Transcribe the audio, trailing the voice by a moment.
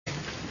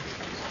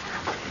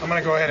I'm going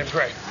to go ahead and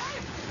pray.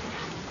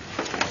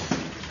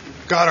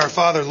 God our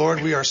Father, Lord,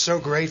 we are so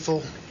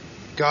grateful,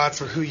 God,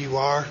 for who you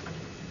are.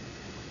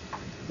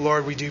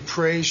 Lord, we do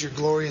praise your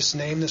glorious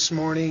name this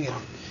morning,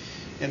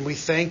 and we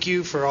thank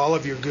you for all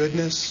of your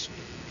goodness.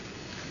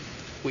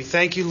 We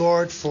thank you,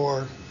 Lord,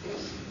 for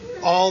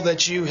all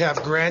that you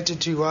have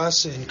granted to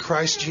us in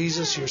Christ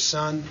Jesus, your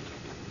Son.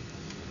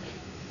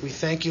 We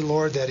thank you,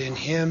 Lord, that in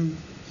him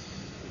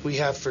we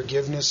have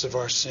forgiveness of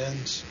our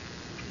sins.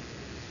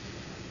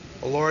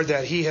 Oh, Lord,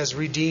 that he has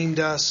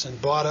redeemed us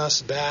and bought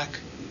us back,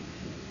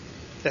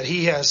 that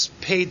he has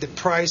paid the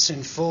price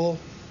in full,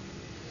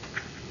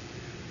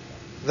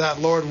 that,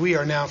 Lord, we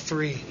are now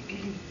free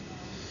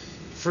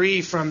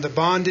from the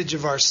bondage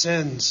of our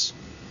sins,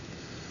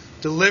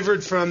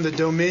 delivered from the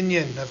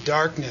dominion of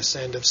darkness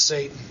and of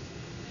Satan.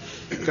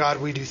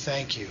 God, we do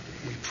thank you.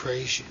 We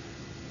praise you.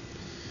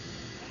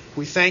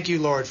 We thank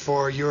you, Lord,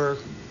 for your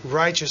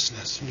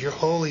righteousness and your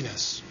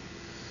holiness.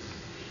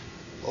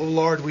 Oh,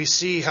 Lord, we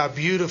see how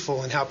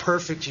beautiful and how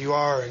perfect you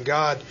are. And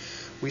God,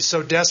 we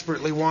so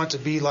desperately want to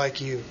be like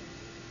you.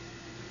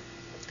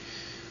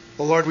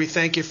 Oh, Lord, we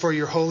thank you for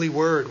your holy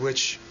word,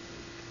 which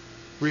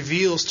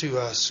reveals to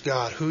us,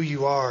 God, who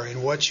you are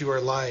and what you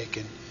are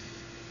like.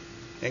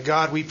 And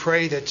God, we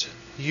pray that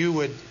you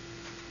would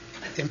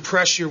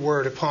impress your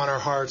word upon our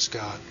hearts,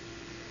 God.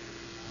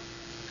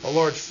 Oh,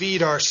 Lord,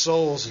 feed our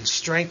souls and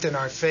strengthen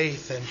our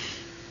faith and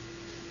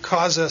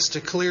cause us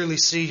to clearly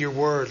see your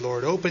word,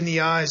 Lord. Open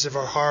the eyes of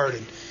our heart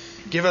and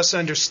give us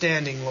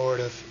understanding, Lord,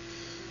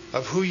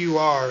 of who you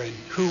are and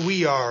who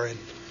we are and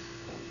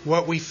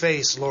what we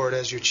face, Lord,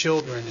 as your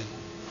children. And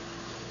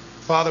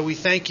Father, we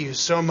thank you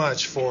so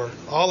much for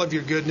all of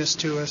your goodness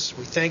to us.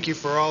 We thank you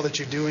for all that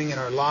you're doing in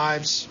our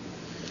lives.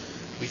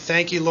 We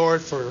thank you,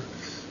 Lord, for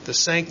the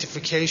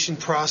sanctification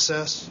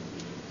process.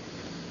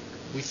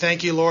 We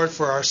thank you, Lord,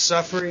 for our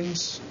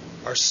sufferings,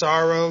 our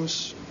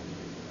sorrows.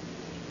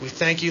 We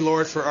thank you,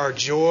 Lord, for our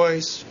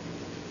joys.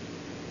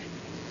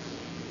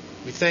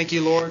 We thank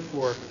you, Lord,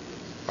 for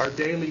our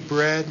daily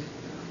bread.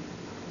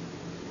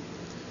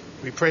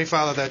 We pray,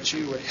 Father, that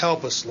you would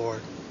help us,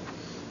 Lord,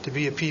 to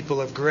be a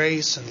people of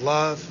grace and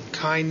love and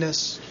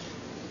kindness,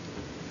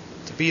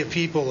 to be a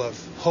people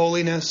of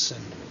holiness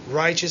and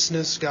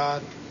righteousness,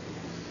 God.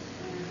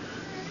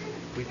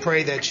 We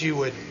pray that you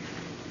would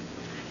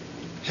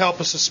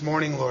help us this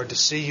morning, Lord, to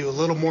see you a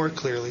little more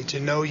clearly, to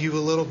know you a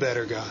little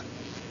better, God.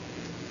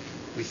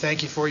 We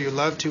thank you for your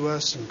love to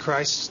us. In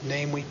Christ's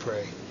name we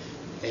pray.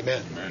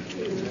 Amen.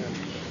 Amen.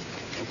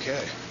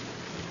 Okay.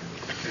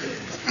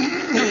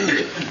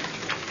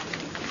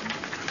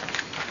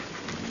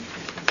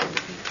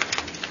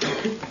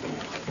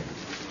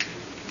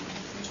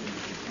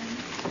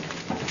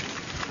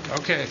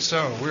 Okay,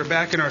 so we're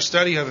back in our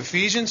study of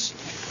Ephesians.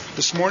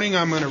 This morning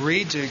I'm going to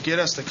read to get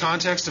us the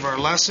context of our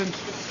lesson.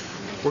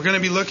 We're going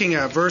to be looking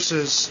at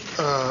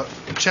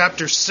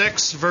chapter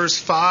 6, verse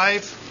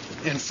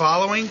 5 and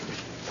following.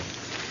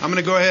 I'm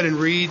going to go ahead and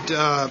read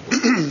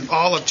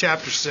all of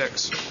chapter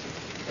 6.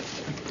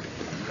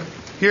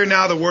 Hear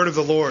now the word of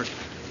the Lord.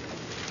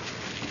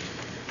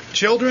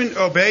 Children,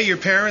 obey your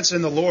parents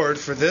in the Lord,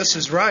 for this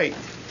is right.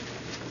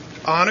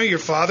 Honor your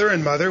father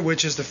and mother,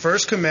 which is the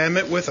first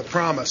commandment with a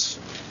promise,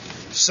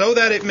 so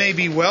that it may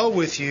be well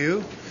with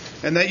you,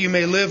 and that you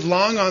may live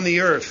long on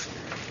the earth.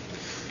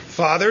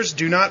 Fathers,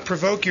 do not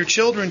provoke your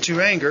children to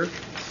anger,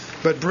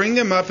 but bring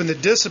them up in the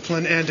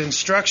discipline and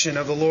instruction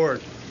of the Lord.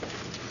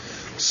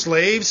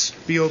 Slaves,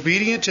 be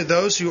obedient to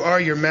those who are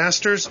your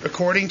masters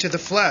according to the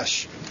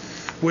flesh,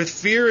 with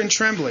fear and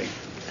trembling,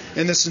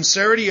 in the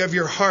sincerity of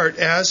your heart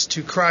as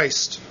to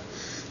Christ,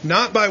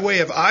 not by way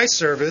of eye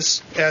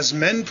service as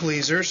men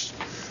pleasers,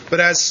 but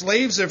as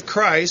slaves of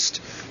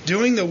Christ,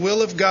 doing the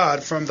will of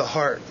God from the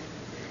heart.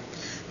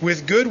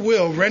 With good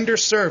will render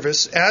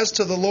service as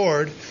to the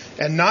Lord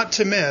and not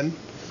to men,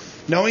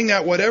 knowing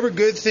that whatever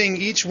good thing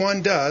each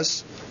one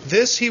does,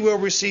 this he will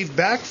receive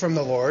back from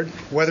the Lord,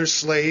 whether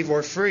slave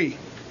or free.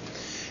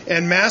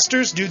 And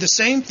masters, do the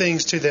same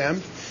things to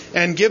them,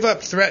 and give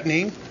up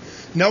threatening,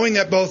 knowing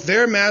that both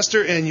their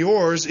master and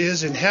yours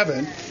is in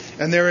heaven,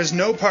 and there is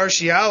no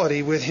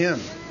partiality with him.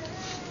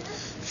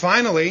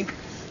 Finally,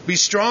 be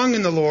strong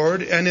in the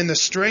Lord and in the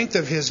strength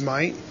of his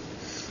might.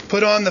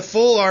 Put on the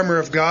full armor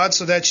of God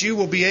so that you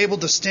will be able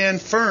to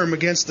stand firm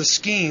against the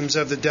schemes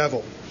of the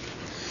devil.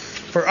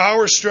 For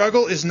our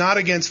struggle is not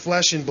against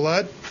flesh and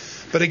blood,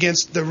 but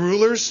against the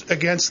rulers,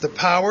 against the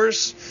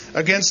powers,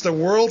 against the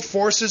world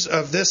forces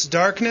of this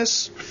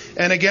darkness,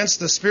 and against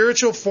the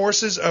spiritual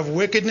forces of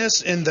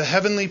wickedness in the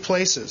heavenly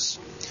places.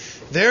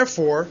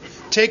 Therefore,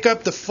 take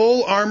up the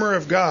full armor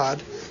of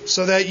God,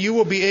 so that you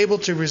will be able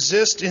to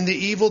resist in the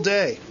evil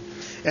day,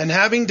 and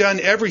having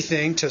done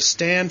everything, to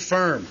stand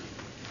firm.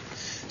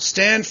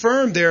 Stand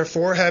firm,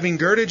 therefore, having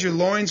girded your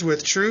loins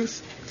with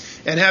truth,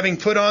 and having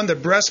put on the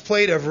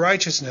breastplate of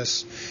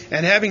righteousness,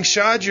 and having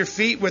shod your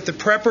feet with the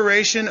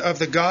preparation of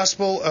the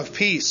gospel of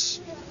peace.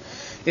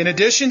 In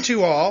addition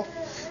to all,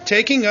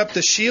 taking up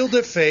the shield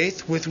of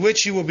faith, with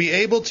which you will be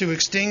able to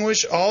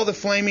extinguish all the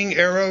flaming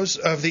arrows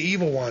of the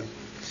evil one.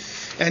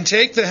 And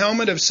take the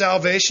helmet of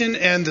salvation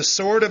and the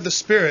sword of the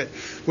Spirit,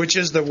 which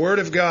is the Word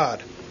of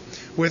God.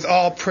 With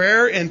all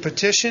prayer and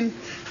petition,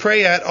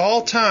 pray at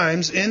all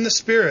times in the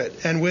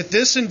Spirit, and with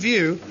this in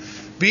view,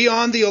 be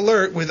on the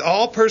alert with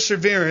all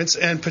perseverance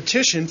and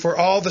petition for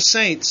all the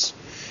saints.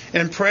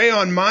 And pray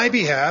on my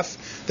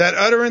behalf, that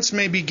utterance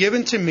may be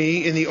given to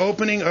me in the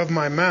opening of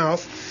my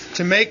mouth,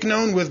 to make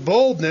known with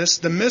boldness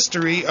the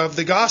mystery of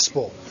the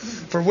gospel,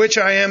 for which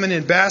I am an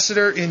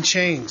ambassador in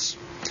chains,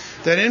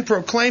 that in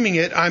proclaiming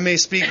it I may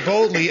speak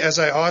boldly as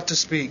I ought to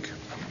speak.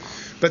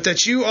 But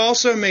that you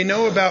also may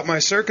know about my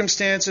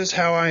circumstances,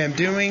 how I am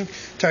doing,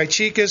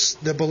 Tychicus,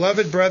 the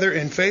beloved brother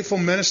and faithful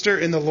minister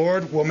in the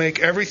Lord, will make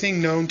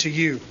everything known to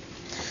you.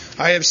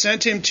 I have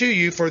sent him to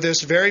you for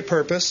this very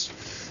purpose,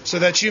 so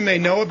that you may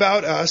know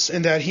about us,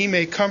 and that he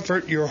may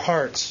comfort your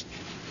hearts.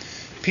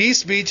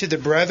 Peace be to the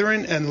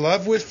brethren, and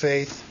love with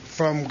faith,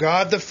 from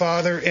God the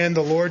Father and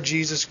the Lord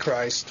Jesus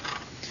Christ.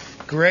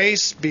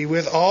 Grace be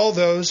with all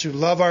those who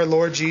love our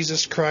Lord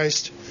Jesus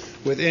Christ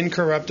with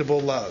incorruptible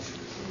love.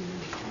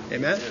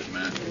 Amen?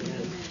 Amen.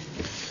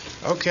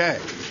 Okay.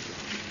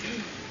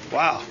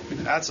 Wow,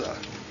 that's a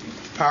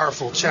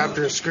powerful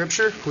chapter of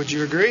Scripture. Would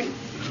you agree?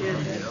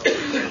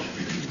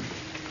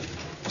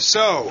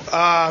 So,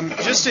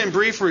 just in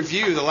brief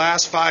review, the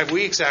last 5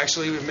 weeks,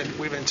 actually,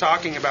 we've been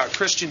talking about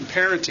Christian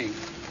parenting.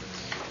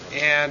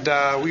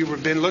 And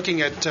we've been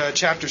looking at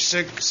chapter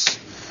 6,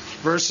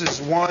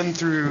 verses 1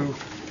 through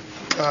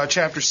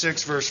chapter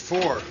 6, verse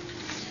 4.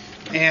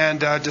 And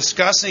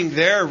discussing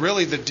there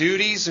really the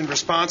duties and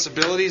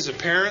responsibilities of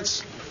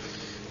parents,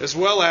 as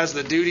well as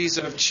the duties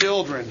of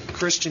children,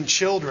 Christian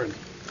children.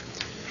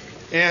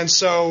 And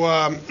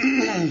so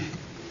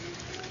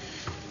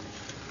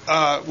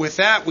with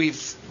that,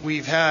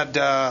 we've had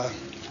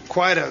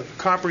quite a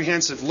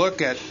comprehensive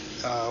look at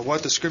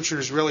what the Scripture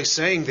is really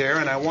saying there.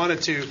 And I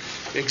wanted to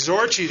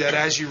exhort you that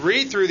as you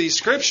read through these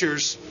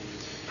Scriptures,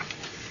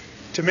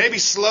 to maybe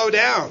slow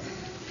down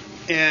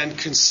and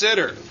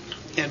consider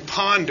and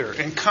ponder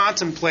and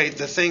contemplate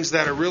the things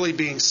that are really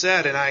being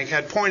said. And I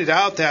had pointed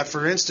out that,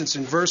 for instance,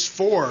 in verse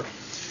 4,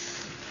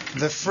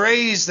 the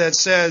phrase that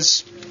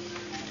says,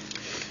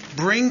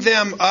 bring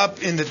them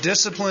up in the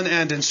discipline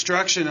and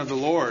instruction of the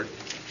Lord,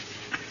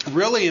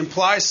 really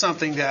implies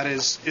something that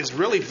is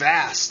really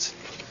vast.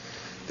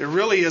 There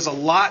really is a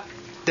lot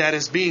that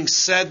is being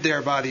said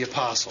there by the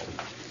apostle.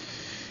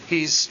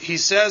 He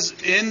says,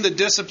 in the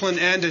discipline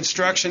and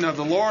instruction of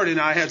the Lord, and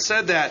I had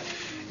said that,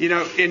 you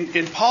know,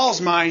 in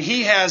Paul's mind,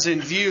 he has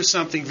in view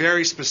something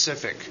very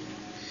specific.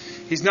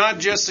 He's not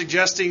just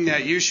suggesting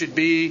that you should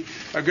be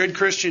a good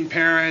Christian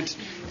parent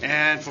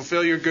and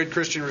fulfill your good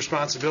Christian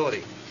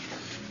responsibility.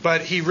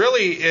 But he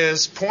really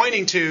is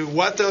pointing to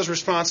what those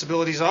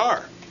responsibilities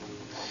are.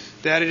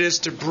 That it is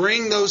to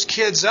bring those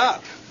kids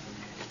up,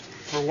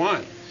 for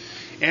one.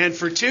 And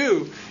for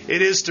two,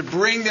 it is to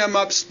bring them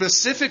up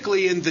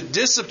specifically in the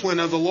discipline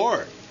of the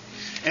Lord.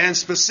 And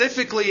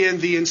specifically in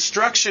the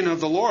instruction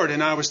of the Lord.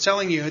 And I was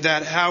telling you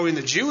that how in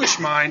the Jewish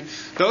mind,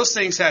 those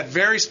things had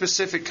very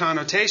specific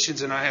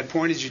connotations. And I had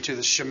pointed you to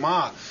the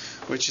Shema,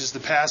 which is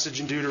the passage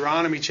in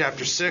Deuteronomy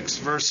chapter 6,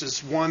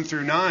 verses 1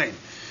 through 9.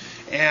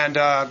 And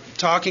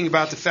talking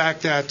about the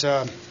fact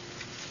that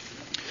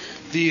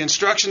the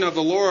instruction of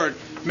the Lord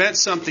meant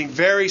something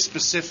very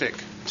specific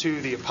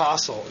to the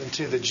apostle and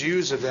to the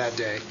Jews of that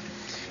day.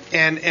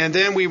 And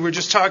then we were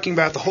just talking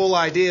about the whole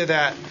idea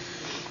that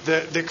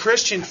the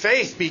Christian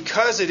faith,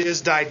 because it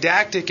is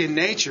didactic in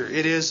nature,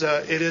 it is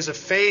a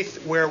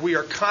faith where we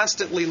are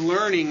constantly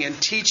learning and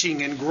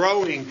teaching and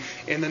growing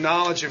in the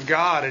knowledge of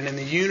God and in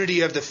the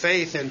unity of the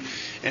faith,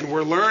 and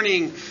we're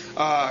learning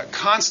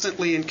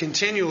constantly and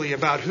continually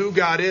about who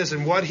God is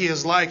and what He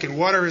is like and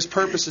what are His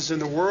purposes in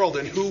the world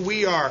and who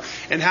we are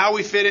and how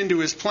we fit into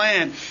His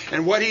plan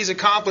and what He's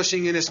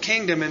accomplishing in His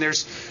kingdom. And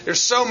there's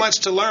so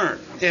much to learn.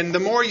 And the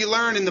more you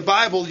learn in the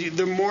Bible,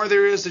 the more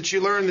there is that you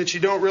learn that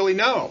you don't really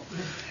know.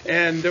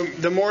 And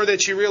the more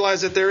that you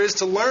realize that there is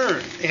to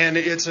learn. And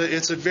it's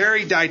a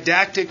very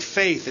didactic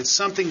faith. It's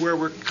something where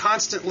we're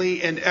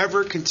constantly and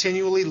ever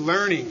continually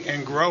learning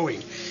and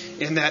growing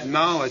in that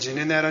knowledge and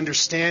in that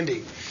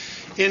understanding.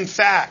 In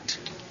fact,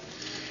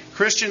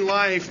 Christian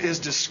life is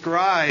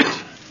described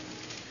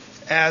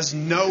as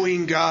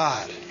knowing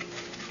God.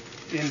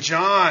 In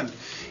John,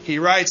 he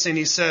writes and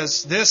he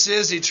says, "This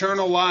is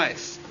eternal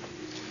life,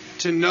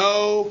 to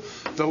know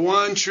the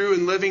one true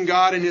and living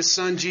God and His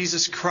Son,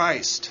 Jesus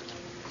Christ."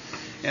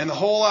 And the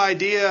whole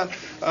idea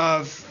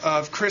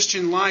of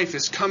Christian life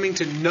is coming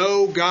to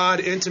know God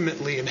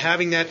intimately and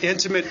having that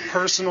intimate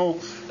personal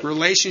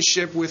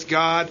relationship with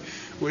God,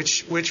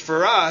 which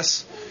for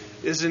us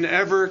is an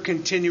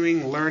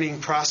ever-continuing learning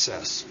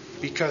process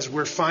because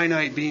we're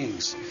finite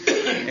beings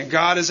and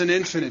God is an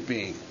infinite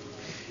being.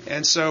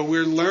 And so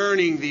we're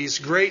learning these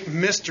great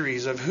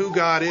mysteries of who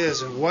God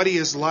is and what He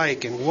is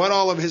like and what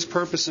all of His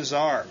purposes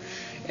are.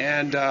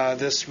 And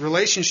this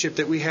relationship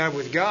that we have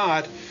with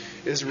God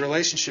is a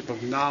relationship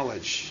of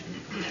knowledge.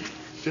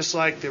 Just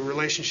like the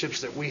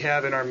relationships that we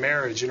have in our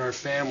marriage, in our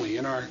family,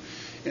 in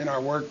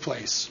our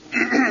workplace.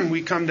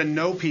 We come to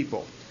know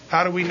people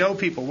How do we know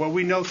people? Well,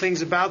 we know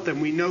things about them.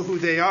 We know who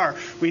they are.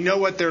 We know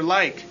what they're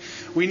like.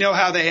 We know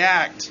how they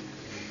act.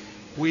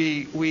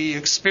 We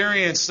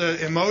experience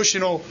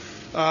emotional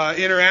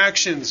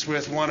interactions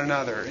with one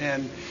another.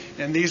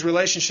 And these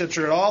relationships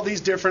are at all these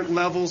different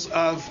levels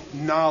of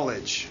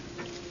knowledge.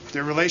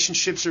 Their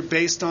relationships are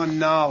based on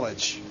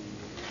knowledge.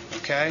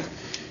 Okay?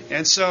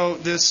 And so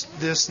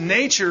this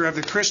nature of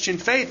the Christian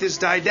faith is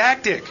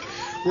didactic.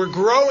 We're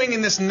growing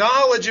in this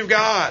knowledge of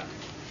God.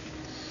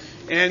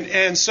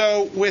 And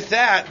so with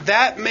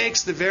that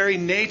makes the very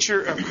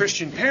nature of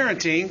Christian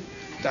parenting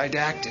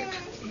didactic.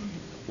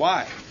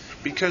 Why?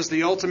 Because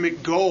the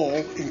ultimate goal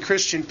in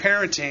Christian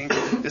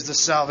parenting is the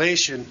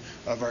salvation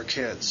of our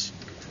kids.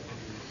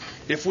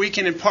 If we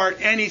can impart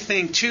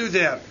anything to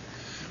them,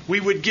 we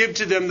would give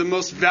to them the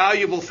most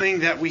valuable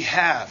thing that we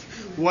have.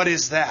 What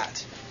is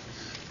that?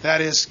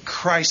 That is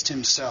Christ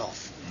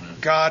Himself.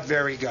 God,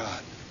 very God.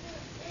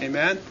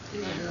 Amen?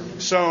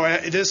 So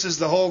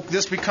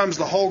this becomes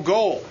the whole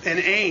goal and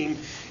aim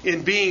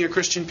in being a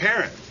Christian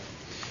parent.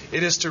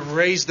 It is to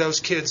raise those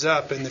kids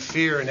up in the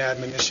fear and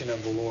admonition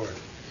of the Lord,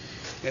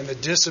 and the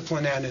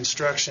discipline and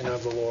instruction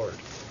of the Lord.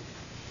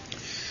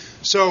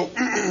 So,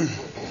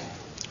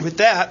 with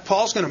that,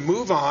 Paul's going to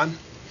move on.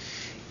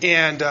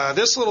 And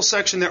this little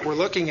section that we're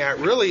looking at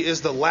really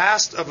is the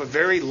last of a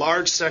very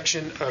large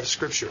section of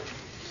Scripture.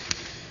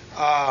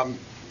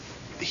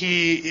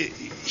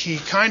 He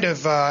kind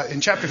of,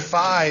 in chapter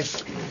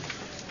 5,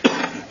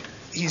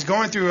 he's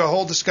going through a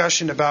whole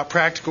discussion about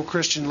practical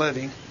Christian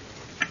living.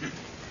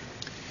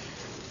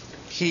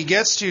 He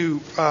gets to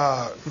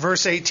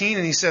verse 18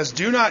 and he says,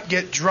 "Do not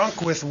get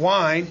drunk with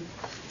wine,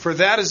 for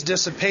that is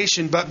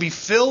dissipation, but be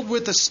filled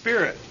with the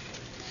Spirit."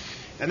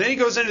 And then he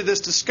goes into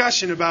this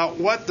discussion about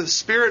what the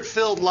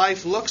Spirit-filled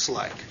life looks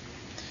like.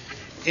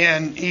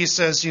 And he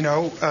says,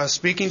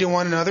 speaking to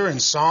one another in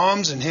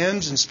psalms and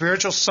hymns and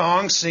spiritual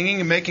songs, singing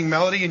and making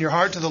melody in your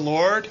heart to the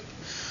Lord,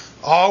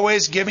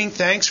 always giving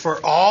thanks for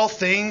all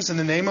things in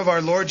the name of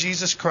our Lord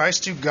Jesus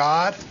Christ to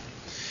God,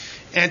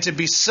 and to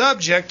be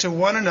subject to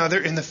one another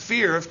in the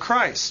fear of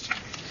Christ.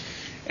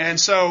 And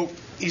so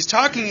he's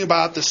talking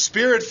about the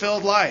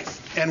Spirit-filled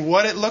life and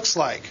what it looks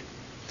like.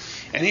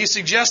 And he's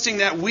suggesting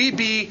that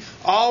we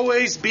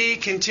always be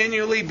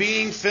continually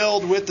being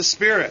filled with the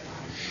Spirit.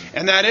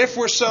 And that if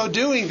we're so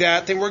doing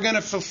that, then we're going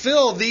to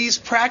fulfill these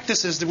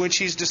practices to which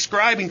he's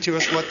describing to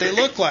us what they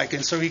look like.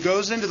 And so he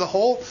goes into the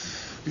whole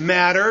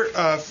matter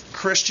of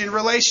Christian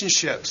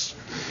relationships.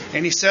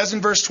 And he says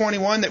in verse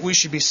 21 that we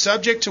should be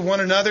subject to one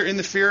another in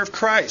the fear of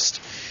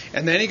Christ.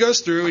 And then he goes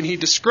through and he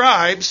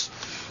describes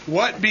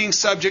what being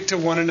subject to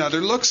one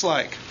another looks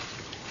like.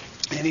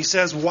 And he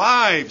says,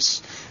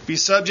 "Wives, be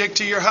subject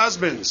to your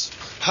husbands.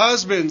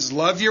 Husbands,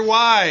 love your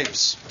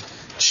wives.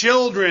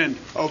 Children,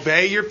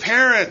 obey your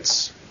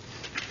parents.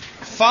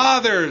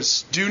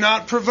 Fathers, do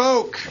not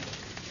provoke."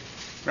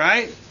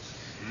 Right?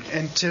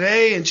 And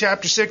today in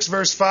chapter 6,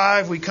 verse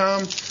 5, we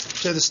come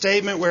to the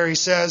statement where he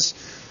says,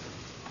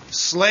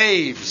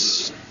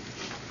 slaves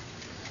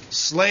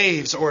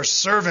or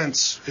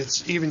servants.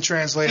 It's even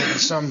translated in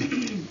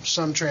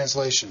some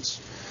translations.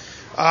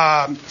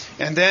 And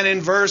then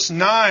in verse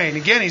 9,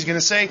 again, he's going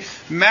to say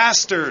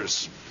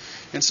masters.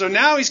 And so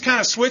now he's kind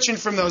of switching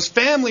from those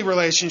family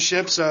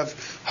relationships of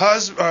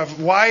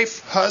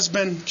wife,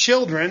 husband,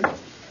 children,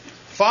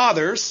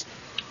 fathers,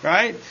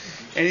 right?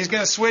 And he's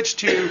going to switch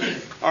to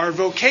our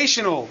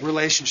vocational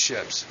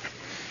relationships.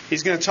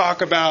 He's going to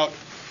talk about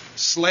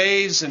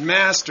slaves and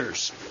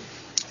masters.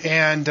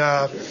 And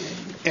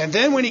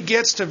then when he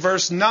gets to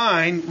verse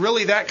 9,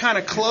 really that kind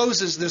of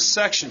closes this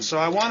section. So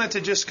I wanted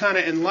to just kind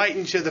of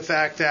enlighten to the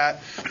fact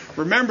that,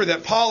 remember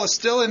that Paul is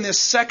still in this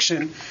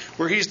section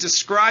where he's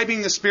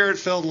describing the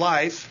Spirit-filled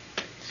life.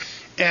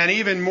 And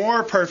even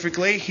more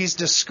perfectly, he's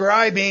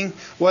describing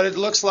what it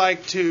looks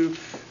like to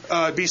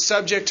be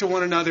subject to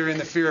one another in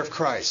the fear of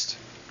Christ.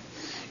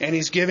 And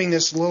he's giving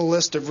this little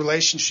list of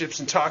relationships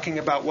and talking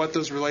about what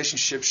those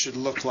relationships should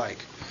look like.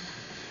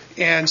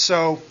 And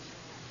so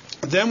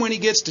then when he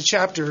gets to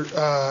chapter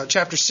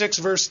 6,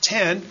 verse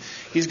 10,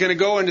 he's going to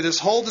go into this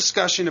whole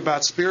discussion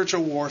about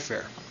spiritual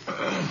warfare.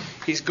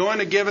 He's going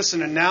to give us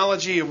an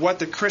analogy of what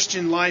the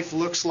Christian life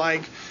looks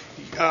like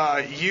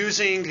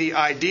using the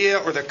idea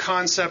or the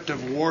concept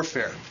of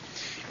warfare.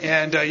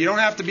 And you don't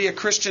have to be a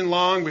Christian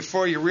long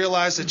before you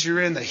realize that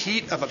you're in the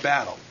heat of a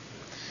battle.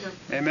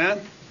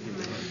 Amen?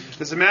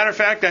 As a matter of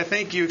fact, I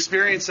think you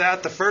experience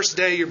that the first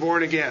day you're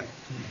born again.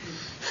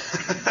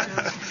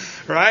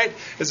 Right?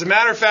 As a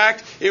matter of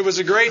fact, it was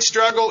a great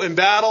struggle and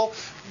battle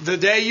the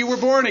day you were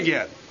born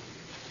again.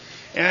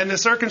 And the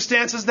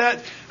circumstances that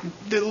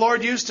the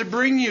Lord used to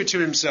bring you to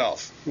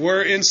Himself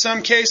were in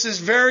some cases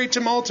very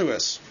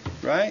tumultuous.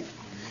 Right?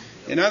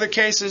 In other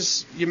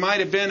cases, you might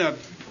have been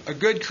a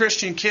good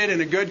Christian kid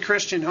in a good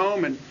Christian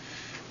home, and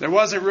there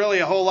wasn't really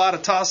a whole lot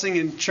of tossing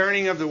and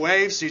churning of the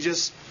waves. You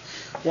just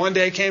one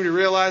day came to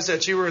realize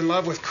that you were in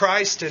love with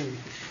Christ, and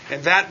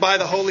that by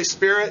the Holy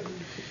Spirit.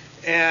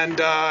 And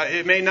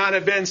it may not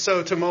have been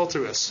so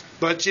tumultuous.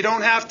 But you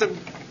don't have to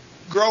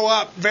grow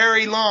up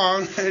very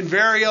long and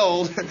very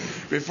old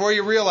before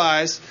you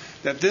realize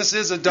that this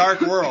is a dark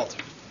world.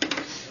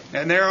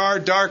 And there are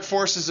dark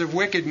forces of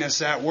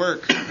wickedness at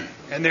work.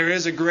 And there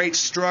is a great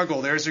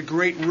struggle. There's a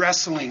great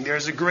wrestling.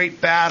 There's a great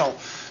battle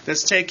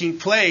that's taking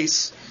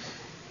place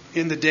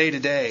in the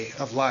day-to-day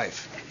of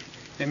life.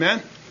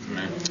 Amen?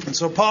 Amen. And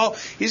so Paul,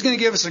 he's going to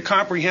give us a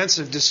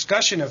comprehensive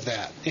discussion of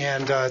that.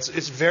 And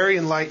it's a very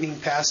enlightening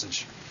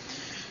passage.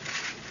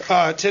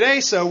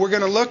 Today, we're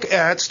going to look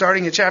at,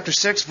 starting at chapter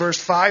 6, verse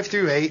 5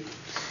 through 8.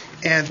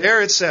 And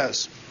there it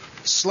says,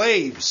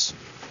 "Slaves,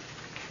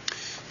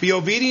 be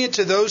obedient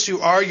to those who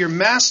are your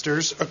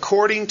masters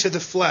according to the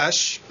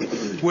flesh,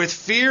 with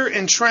fear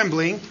and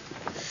trembling,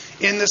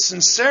 in the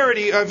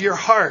sincerity of your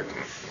heart,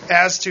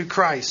 as to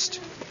Christ.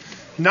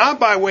 Not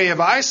by way of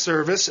eye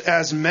service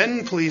as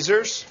men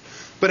pleasers,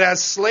 but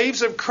as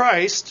slaves of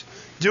Christ,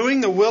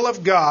 doing the will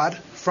of God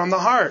from the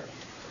heart.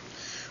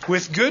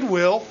 With good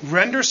will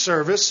render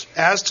service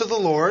as to the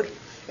Lord,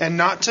 and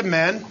not to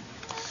men,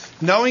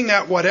 knowing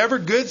that whatever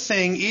good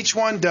thing each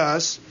one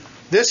does,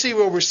 this he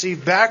will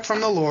receive back from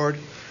the Lord,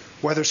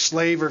 whether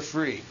slave or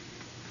free."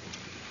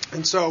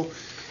 And so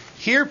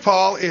here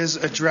Paul is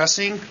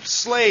addressing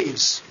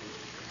slaves.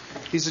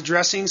 He's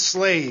addressing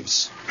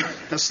slaves.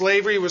 Now,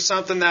 slavery was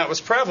something that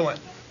was prevalent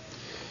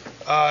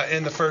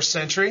in the first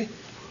century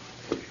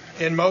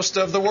in most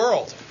of the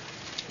world.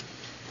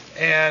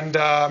 And,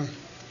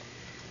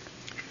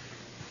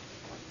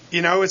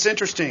 it's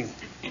interesting.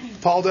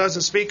 Paul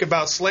doesn't speak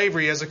about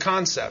slavery as a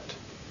concept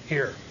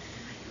here.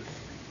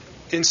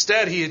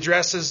 Instead, he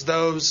addresses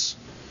those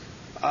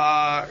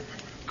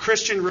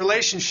Christian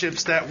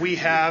relationships that we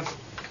have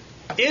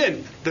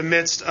in the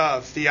midst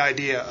of the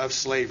idea of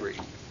slavery,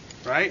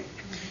 right?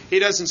 He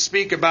doesn't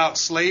speak about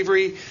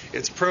slavery,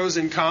 its pros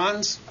and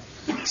cons,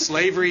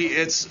 slavery,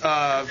 its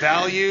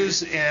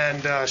values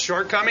and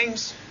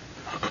shortcomings,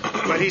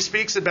 but he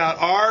speaks about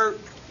our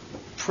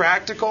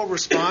practical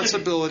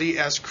responsibility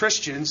as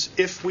Christians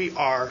if we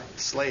are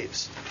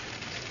slaves.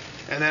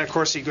 And then, of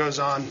course, he goes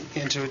on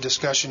into a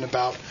discussion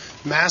about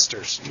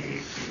masters.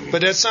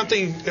 But that's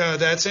something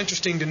that's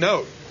interesting to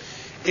note.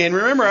 And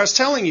remember, I was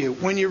telling you,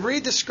 when you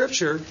read the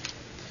Scripture,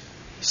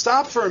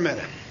 stop for a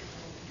minute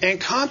and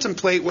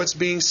contemplate what's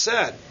being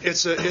said.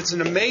 It's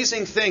an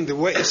amazing thing,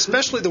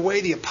 especially the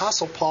way the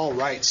Apostle Paul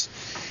writes.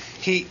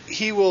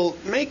 He will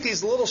make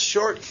these little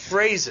short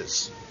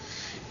phrases.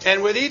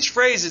 And with each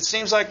phrase, it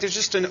seems like there's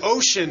just an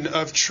ocean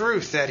of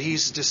truth that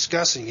he's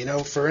discussing.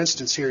 For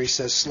instance, here he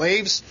says,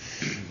 "Slaves,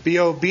 be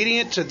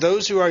obedient to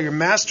those who are your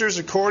masters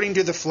according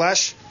to the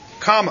flesh,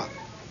 comma."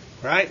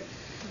 Right?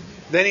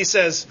 Then he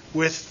says,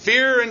 "with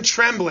fear and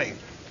trembling,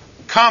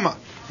 comma."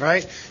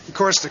 Right? Of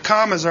course, the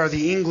commas are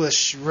the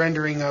English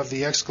rendering of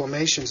the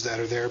exclamations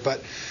that are there.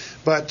 But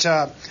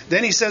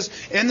then he says,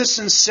 "in the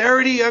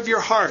sincerity of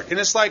your heart." And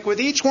it's like with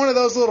each one of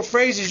those little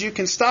phrases, you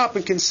can stop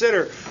and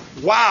consider,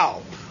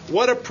 wow,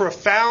 what a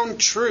profound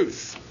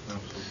truth.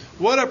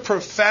 What a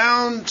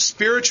profound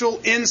spiritual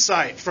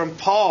insight from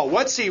Paul.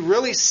 What's he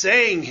really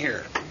saying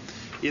here?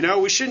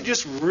 We shouldn't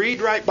just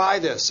read right by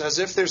this as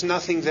if there's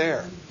nothing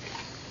there.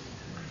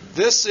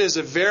 This is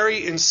a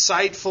very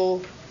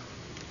insightful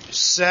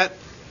set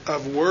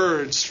of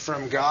words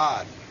from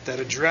God that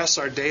address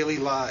our daily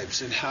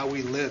lives and how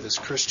we live as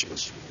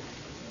Christians.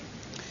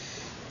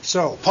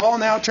 So, Paul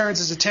now turns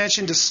his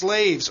attention to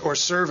slaves or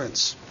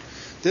servants.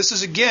 This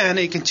is again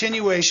a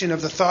continuation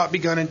of the thought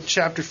begun in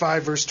chapter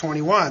 5, verse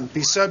 21.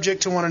 "Be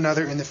subject to one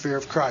another in the fear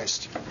of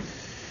Christ."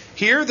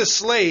 Here the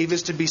slave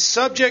is to be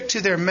subject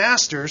to their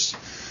masters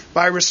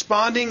by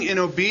responding in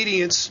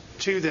obedience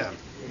to them.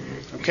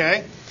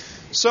 Okay?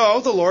 So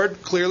the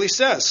Lord clearly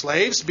says,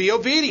 slaves, be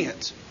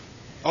obedient.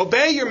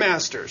 Obey your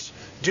masters.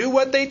 Do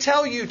what they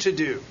tell you to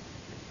do.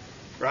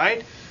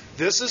 Right?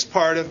 This is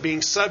part of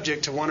being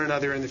subject to one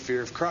another in the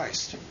fear of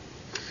Christ.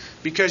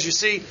 Because you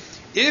see,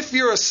 if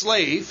you're a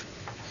slave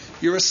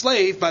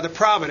by the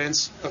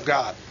providence of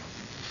God.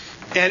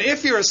 And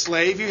if you're a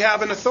slave, you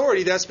have an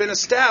authority that's been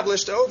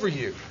established over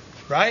you.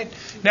 Right?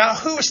 Now,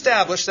 who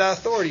established that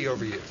authority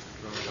over you?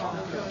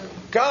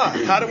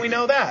 God. How do we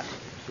know that?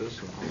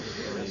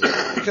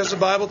 Because the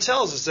Bible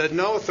tells us that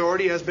no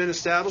authority has been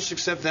established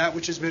except that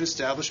which has been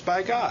established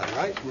by God.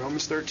 Right?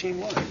 Romans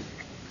 13:1.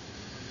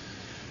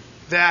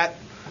 That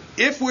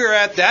if we're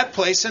at that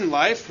place in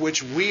life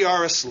which we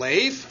are a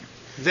slave,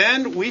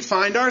 then we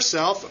find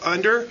ourselves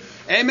under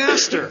a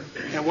master.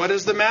 And what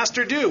does the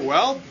master do?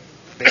 Well,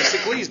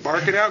 basically he's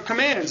barking out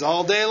commands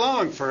all day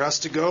long for us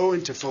to go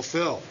and to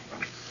fulfill.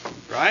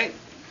 Right?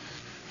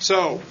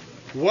 So,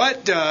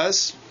 what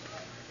does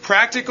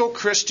practical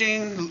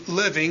Christian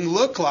living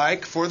look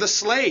like for the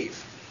slave?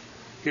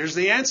 Here's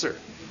the answer.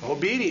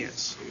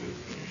 Obedience.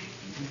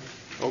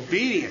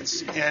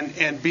 Obedience.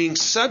 And being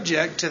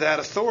subject to that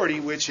authority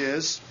which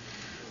is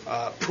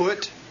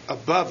put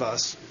above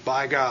us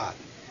by God.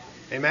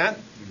 Amen?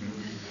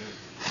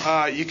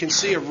 You can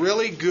see a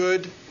really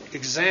good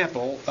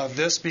example of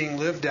this being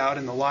lived out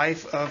in the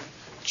life of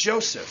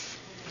Joseph.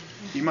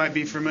 You might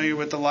be familiar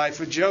with the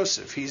life of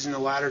Joseph. He's in the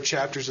latter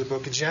chapters of the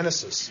book of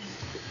Genesis.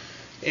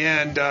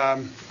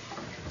 And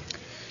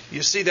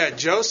you see that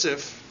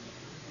Joseph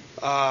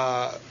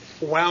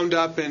wound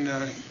up in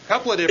a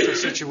couple of different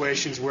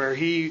situations where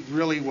he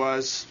really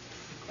was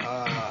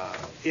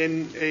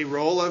in a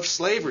role of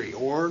slavery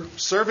or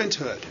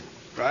servanthood,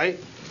 right?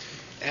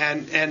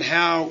 And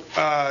how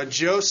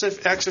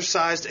Joseph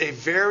exercised a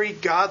very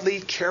godly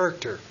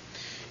character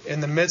in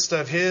the midst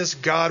of his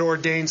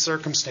God-ordained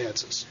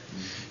circumstances.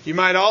 You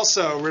might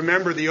also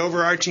remember the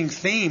overarching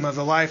theme of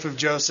the life of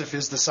Joseph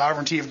is the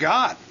sovereignty of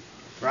God,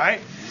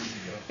 right?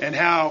 And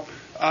how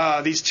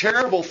these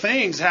terrible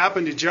things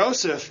happened to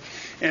Joseph.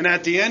 And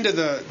at the end of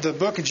the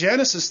book of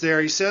Genesis there,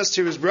 he says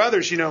to his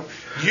brothers, you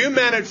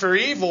meant it for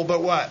evil,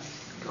 but what?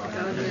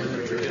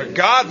 But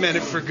God meant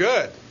it for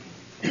good.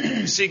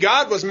 See,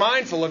 God was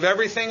mindful of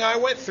everything I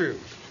went through.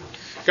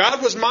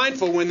 God was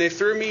mindful when they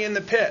threw me in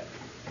the pit.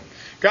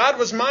 God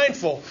was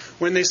mindful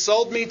when they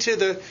sold me to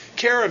the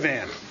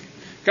caravan.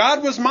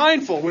 God was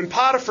mindful when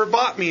Potiphar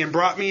bought me and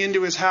brought me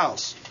into his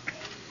house.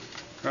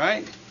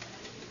 Right?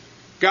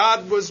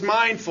 God was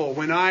mindful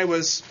when I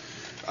was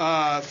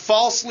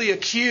falsely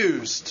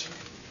accused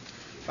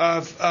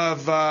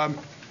of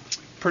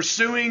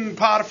pursuing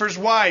Potiphar's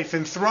wife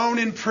and thrown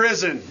in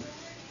prison.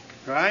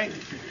 Right?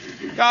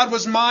 God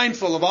was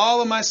mindful of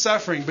all of my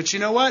suffering. But you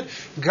know what?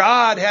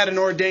 God had an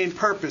ordained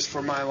purpose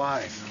for my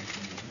life.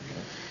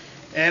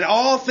 And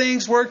all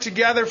things work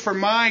together for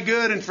my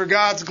good and for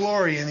God's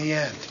glory in the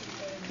end.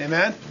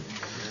 Amen?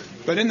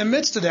 But in the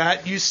midst of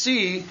that, you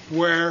see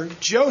where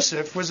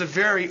Joseph was a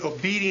very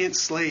obedient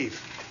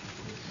slave.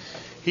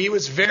 He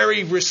was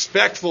very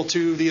respectful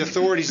to the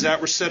authorities that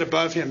were set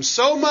above him.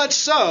 So much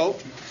so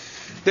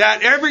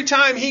that every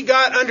time he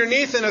got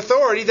underneath an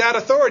authority, that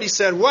authority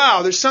said,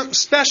 wow, there's something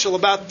special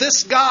about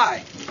this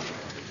guy.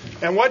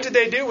 And what did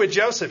they do with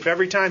Joseph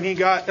every time he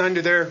got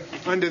under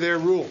their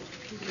rule?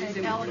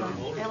 They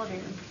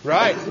elevated him.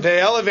 Right. They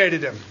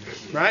elevated him.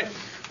 Right?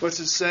 What's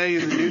it say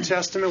in the New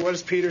Testament? What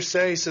does Peter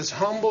say? He says,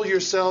 humble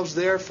yourselves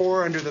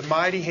therefore under the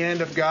mighty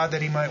hand of God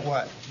that he might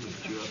what?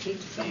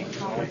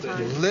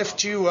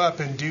 Lift you up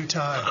in due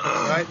time.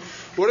 Right?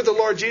 What did the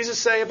Lord Jesus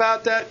say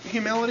about that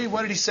humility?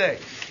 What did he say?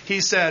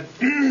 He said,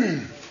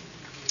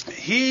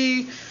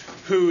 he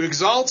who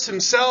exalts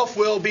himself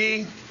will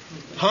be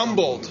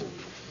humbled,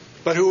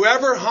 but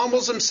whoever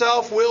humbles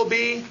himself will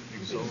be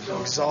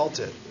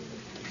exalted.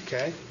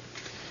 Okay?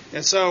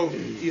 And so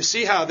you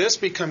see how this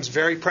becomes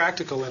very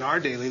practical in our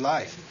daily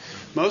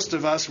life. Most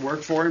of us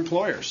work for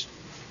employers.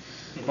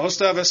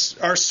 Most of us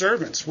are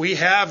servants. We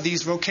have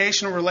these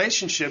vocational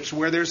relationships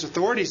where there's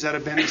authorities that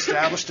have been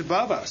established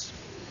above us.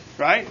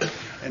 Right?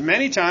 And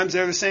many times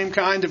they're the same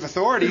kind of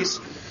authorities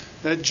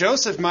that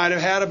Joseph might have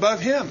had above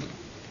him.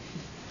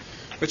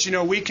 But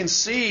we can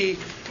see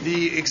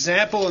the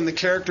example and the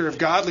character of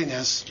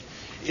godliness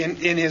in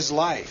his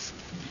life.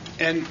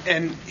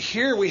 And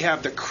here we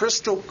have the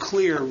crystal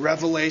clear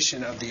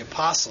revelation of the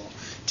apostle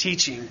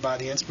teaching by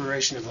the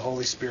inspiration of the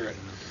Holy Spirit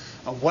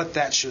of what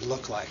that should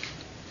look like.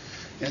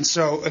 And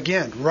so,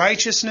 again,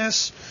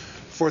 righteousness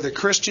for the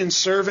Christian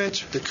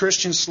servant, the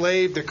Christian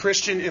slave, the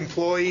Christian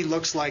employee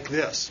looks like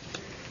this.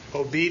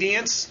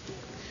 Obedience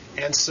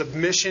and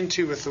submission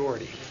to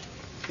authority.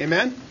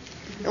 Amen?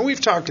 And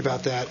we've talked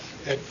about that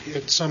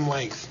at some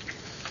length.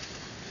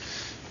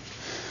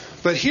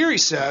 But here he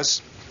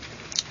says,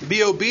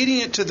 be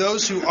obedient to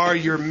those who are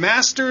your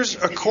masters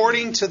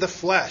according to the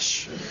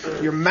flesh.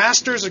 Your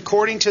masters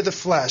according to the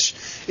flesh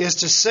is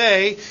to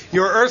say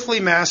your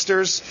earthly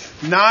masters,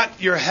 not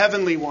your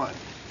heavenly one.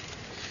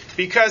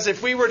 Because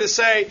if we were to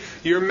say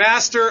your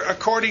master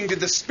according to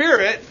the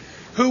Spirit,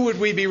 who would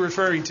we be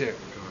referring to?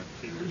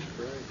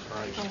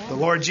 The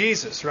Lord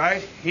Jesus,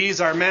 right?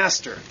 He's our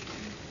master,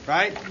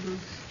 right?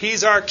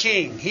 He's our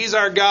King. He's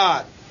our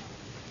God.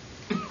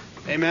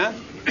 Amen?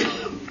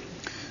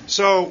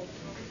 So,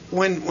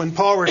 when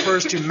Paul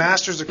refers to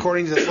masters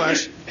according to the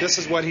flesh, this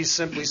is what he's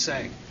simply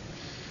saying.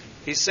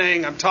 He's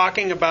saying, I'm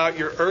talking about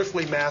your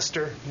earthly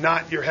master,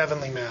 not your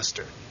heavenly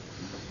master.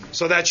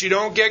 So that you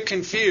don't get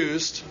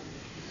confused,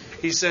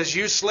 he says,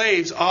 you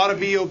slaves ought to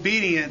be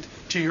obedient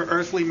to your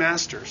earthly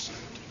masters.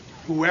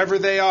 Whoever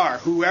they are,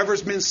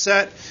 whoever's been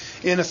set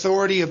in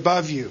authority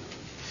above you.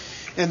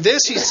 And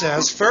this, he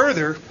says,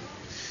 further,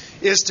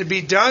 is to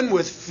be done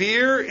with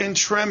fear and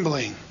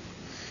trembling.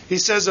 He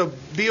says,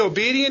 be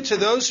obedient to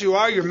those who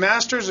are your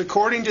masters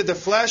according to the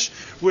flesh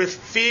with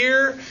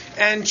fear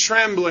and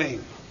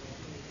trembling.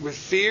 With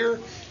fear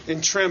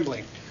and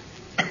trembling.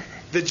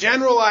 The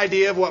general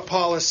idea of what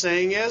Paul is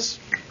saying is,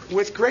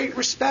 with great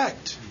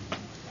respect.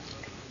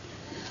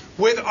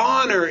 With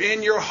honor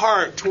in your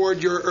heart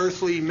toward your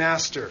earthly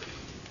master.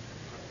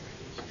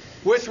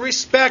 With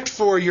respect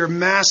for your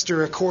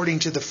master according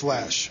to the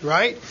flesh.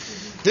 Right?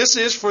 This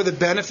is for the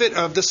benefit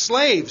of the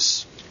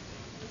slaves.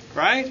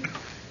 Right?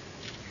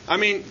 I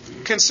mean,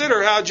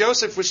 consider how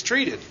Joseph was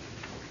treated.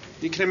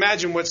 You can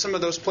imagine what some of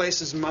those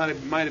places might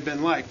have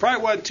been like.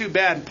 Probably wasn't too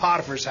bad in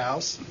Potiphar's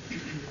house,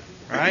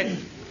 right?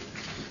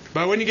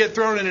 But when you get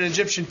thrown in an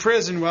Egyptian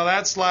prison, well,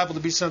 that's liable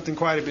to be something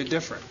quite a bit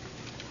different,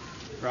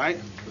 right?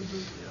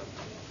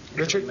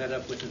 Richard? Met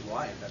up with his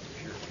wife, that's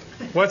for sure.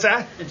 What's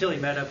that? Until he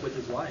met up with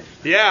his wife.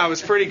 Yeah, it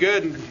was pretty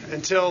good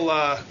until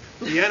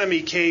the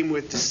enemy came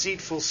with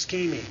deceitful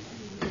scheming.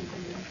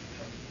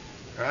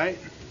 Right?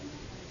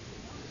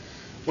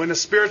 When the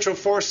spiritual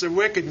force of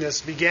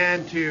wickedness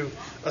began to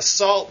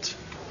assault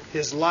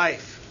his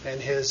life and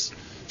his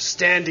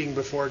standing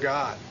before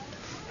God.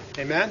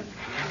 Amen?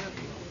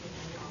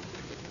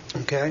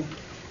 Okay.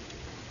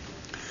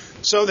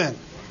 So then,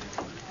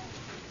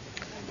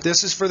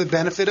 this is for the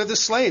benefit of the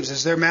slaves,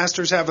 as their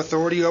masters have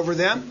authority over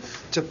them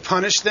to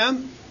punish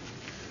them,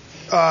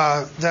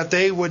 that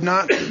they would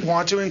not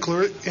want to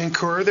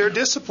incur their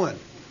discipline.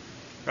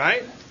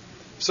 Right?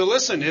 So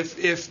listen,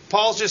 if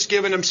Paul's just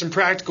giving them some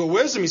practical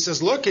wisdom, he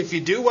says, look, if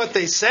you do what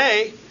they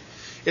say,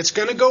 it's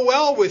going to go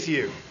well with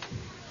you.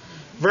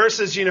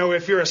 Versus,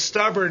 if you're a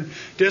stubborn,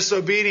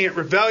 disobedient,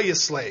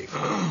 rebellious slave,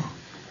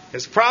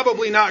 it's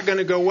probably not going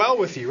to go well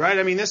with you, right?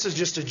 I mean, this is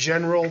just a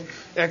general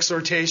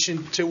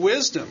exhortation to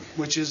wisdom,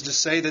 which is to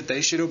say that they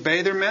should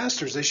obey their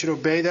masters. They should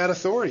obey that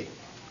authority.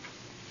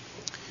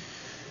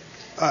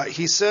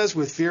 He says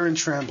with fear and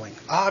trembling.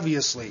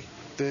 Obviously,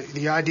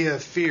 the idea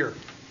of fear,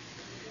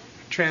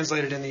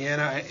 translated in the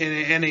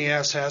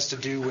NAS, has to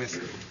do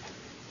with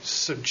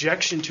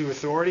subjection to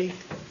authority.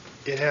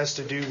 It has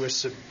to do with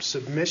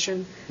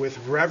submission, with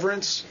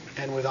reverence,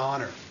 and with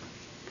honor.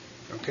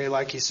 Okay,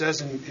 like he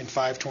says in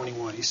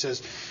 5:21. He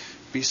says,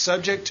 be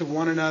subject to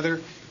one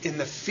another in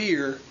the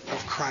fear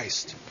of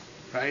Christ.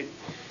 Right?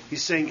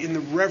 He's saying in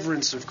the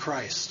reverence of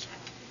Christ.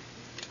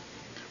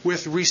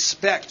 With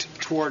respect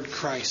toward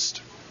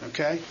Christ.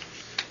 Okay?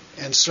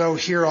 And so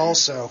here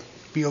also,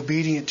 be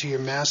obedient to your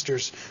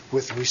masters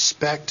with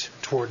respect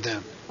toward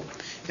them.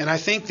 And I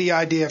think the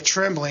idea of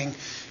trembling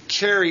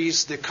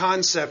carries the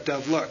concept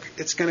of, look,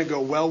 it's going to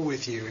go well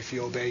with you if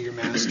you obey your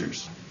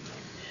masters.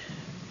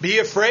 Be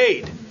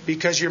afraid,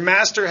 because your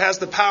master has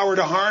the power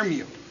to harm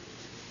you.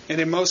 And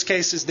in most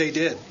cases, they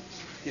did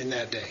in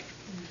that day.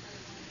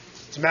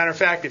 As a matter of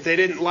fact, if they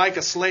didn't like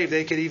a slave,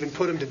 they could even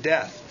put him to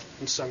death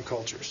in some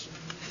cultures.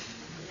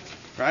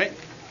 Right?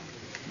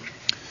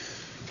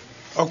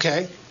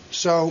 Okay.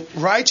 So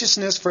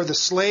righteousness for the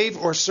slave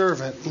or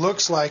servant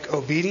looks like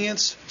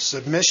obedience,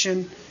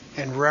 submission,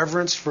 and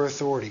reverence for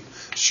authority.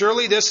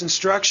 Surely this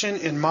instruction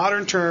in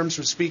modern terms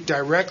would speak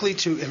directly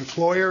to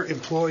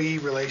employer-employee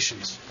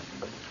relations.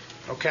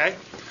 Okay?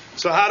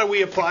 So how do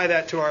we apply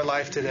that to our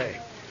life today?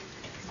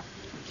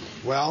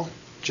 Well,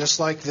 just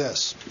like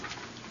this.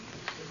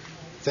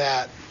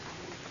 That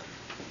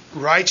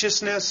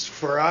righteousness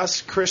for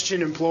us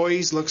Christian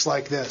employees looks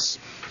like this.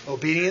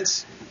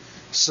 Obedience,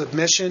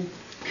 submission,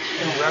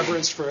 and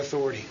reverence for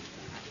authority.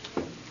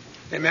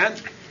 Amen?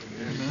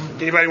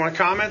 Amen. Anybody want to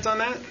comment on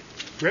that?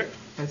 Rick?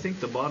 I think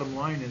the bottom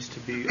line is to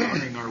be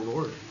honoring our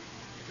Lord.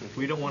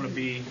 We don't want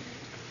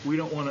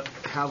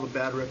to have a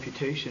bad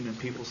reputation and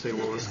people say,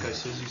 well, this guy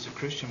says he's a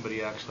Christian, but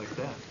he acts like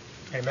that.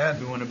 Amen.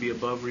 We want to be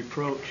above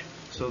reproach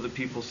so that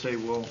people say,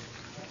 well,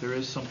 there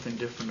is something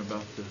different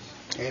about this.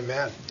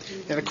 Amen.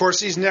 And of course,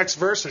 these next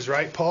verses,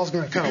 right, Paul's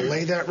going to kind of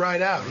lay that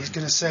right out. He's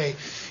going to say,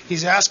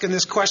 he's asking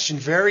this question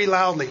very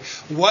loudly.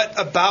 What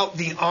about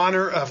the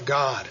honor of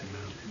God?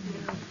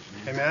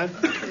 Amen?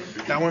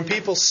 Now, when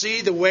people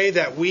see the way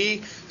that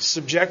we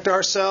subject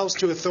ourselves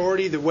to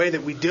authority, the way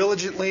that we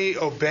diligently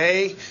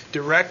obey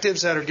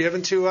directives that are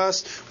given to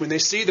us, when they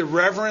see the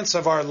reverence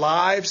of our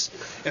lives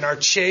and our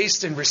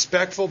chaste and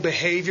respectful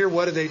behavior,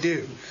 what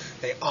do?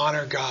 They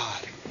honor God.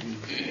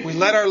 We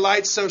let our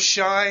light so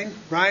shine,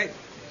 right,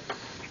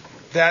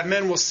 that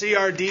men will see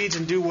our deeds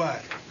and do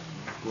what?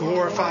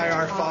 Glorify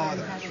our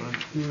Father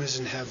who is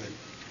in heaven.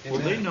 Amen.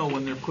 Well, they know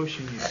when they're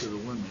pushing you to the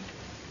limit.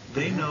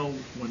 They know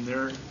when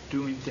they're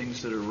doing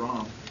things that are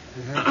wrong.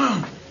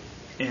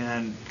 Mm-hmm.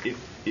 And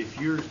if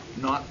you're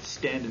not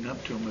standing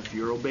up to them, if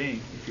you're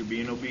obeying, if you're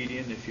being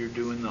obedient, if you're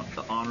doing the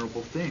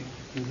honorable thing,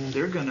 mm-hmm.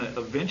 they're going to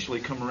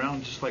eventually come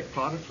around just like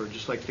Potiphar,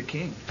 just like the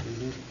king.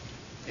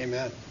 Mm-hmm.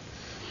 Amen.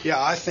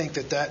 Yeah, I think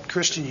that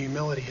Christian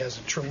humility has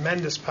a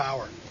tremendous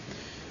power,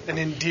 an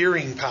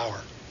endearing power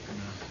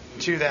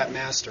to that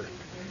master.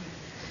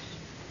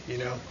 You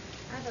know?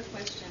 I have a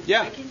question.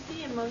 Yeah. I can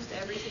see in most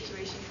every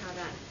situation how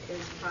that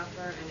is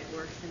proper and it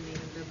works and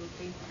even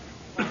biblically.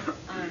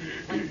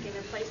 Like in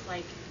a place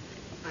like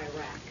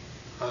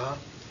Iraq,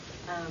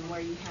 where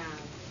you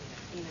have,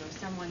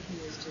 someone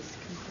who is just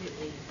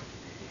completely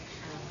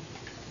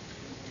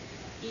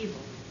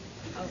evil,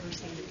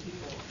 overseeing the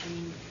people. I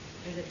mean,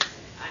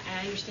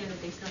 I understand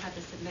that they still have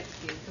to submit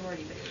to the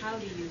authority, but how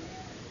do you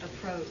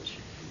approach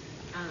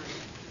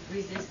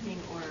resisting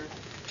or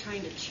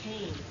trying to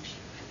change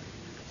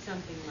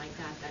something like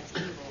that's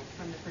evil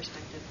from the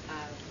perspective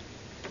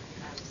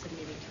of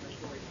submitting to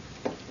authority?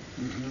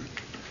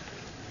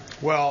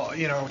 Mm-hmm. Well,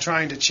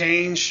 trying to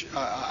change,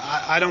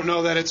 I don't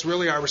know that it's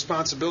really our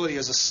responsibility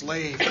as a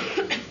slave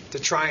to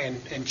try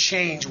and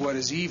change what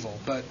is evil.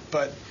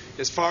 But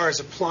as far as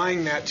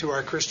applying that to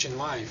our Christian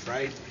life,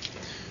 right,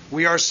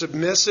 we are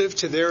submissive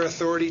to their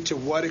authority to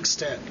what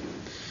extent?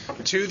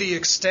 To the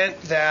extent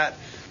that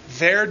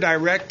their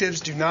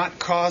directives do not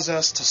cause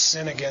us to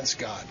sin against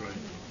God.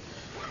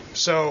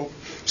 So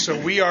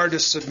we are to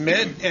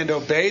submit and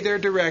obey their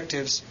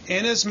directives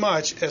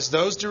inasmuch as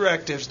those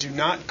directives do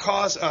not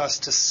cause us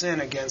to sin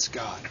against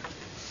God.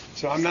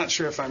 So I'm not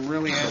sure if I'm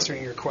really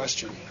answering your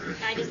question.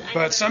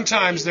 But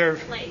sometimes they're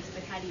placed,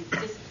 but how do you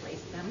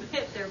displace them?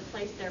 If they're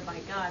placed there by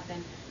God,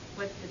 then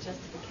what's the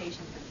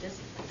justification for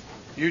displacing them?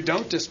 You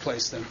don't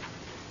displace them.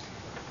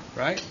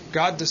 Right?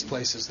 God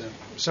displaces them.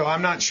 So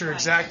I'm not sure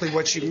exactly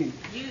what you mean.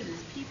 He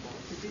uses people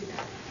to do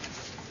that.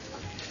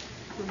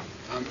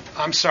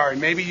 I'm sorry.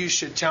 Maybe you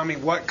should tell me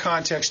what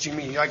context you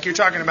mean. Like you're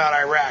talking about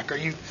Iraq. Are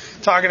you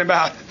talking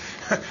about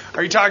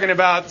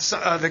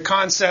the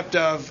concept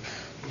of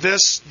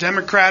this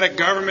democratic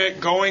government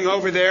going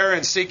over there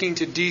and seeking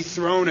to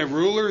dethrone a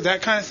ruler,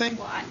 that kind of thing?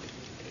 Well,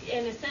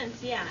 in a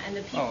sense, yeah. And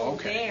the people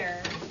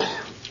there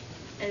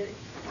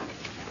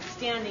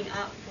standing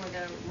up for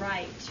the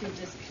right to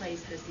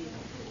displace this evil.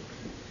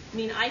 I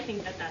mean, I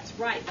think that that's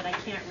right, but I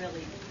can't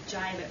really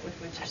jive it with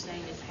what you're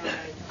saying as far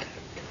as,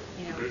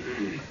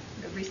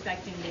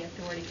 respecting the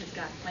authority because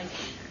God placed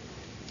them there.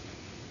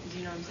 Do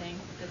you know what I'm saying?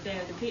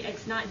 That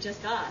it's not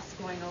just us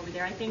going over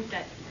there. I think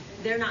that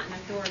they're not an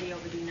authority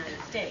over the United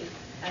States.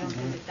 I don't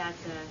think that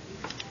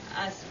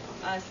that's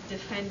us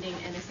defending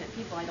innocent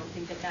people. I don't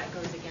think that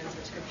goes against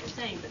what Scripture's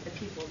saying. But the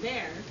people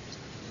there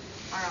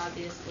are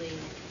obviously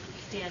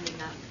standing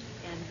up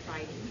and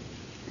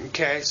fighting.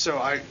 Okay, so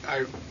I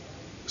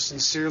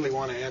sincerely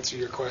want to answer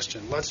your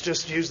question. Let's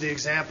just use the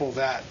example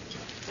that,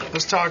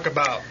 let's talk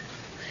about,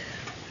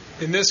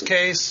 in this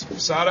case,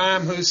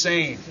 Saddam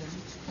Hussein.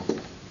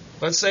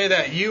 Let's say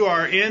that you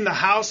are in the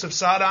house of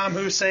Saddam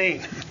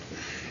Hussein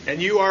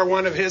and you are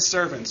one of his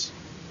servants.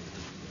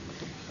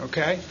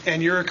 Okay?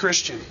 And you're a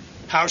Christian.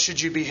 How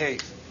should you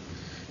behave?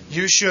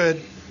 You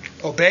should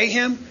obey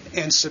him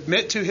and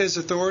submit to his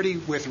authority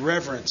with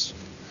reverence.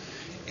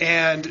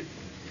 And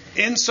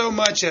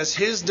insomuch as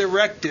his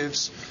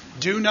directives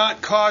do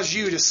not cause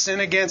you to sin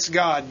against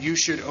God, you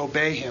should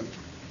obey him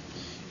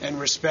and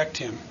respect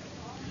him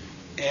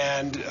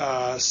and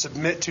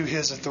submit to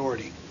his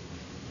authority.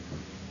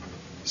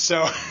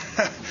 So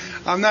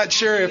I'm not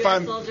sure if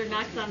I'm... A soldier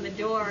knocks on the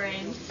door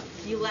and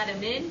you let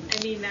him in.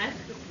 I mean, that's...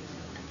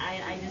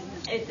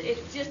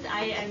 It's just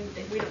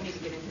we don't need to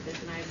get into this,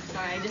 and I'm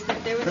sorry.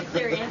 If there was a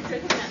clear answer,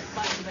 then that's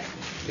fine. But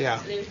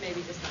yeah, there's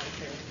maybe just not a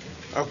clear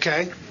answer.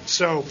 Okay,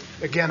 so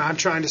again, I'm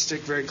trying to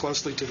stick very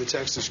closely to the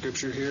text of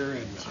Scripture here,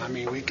 and I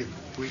mean we could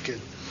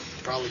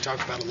probably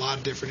talk about a lot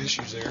of different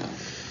issues there.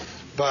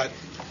 But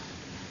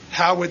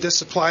how would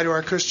this apply to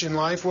our Christian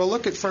life? Well,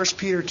 look at 1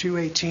 Peter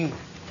 2:18.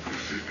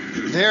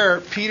 There,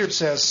 Peter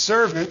says,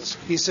 "Servants,"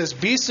 he says,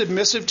 "be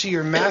submissive to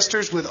your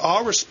masters with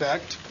all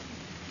respect,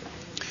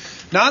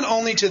 not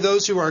only to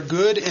those who are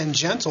good and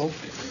gentle,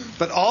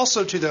 but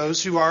also to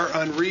those who are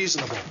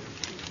unreasonable."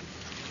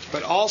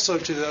 But also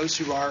to those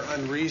who are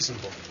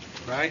unreasonable,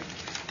 right?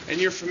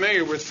 And you're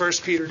familiar with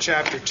 1 Peter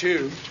chapter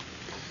 2.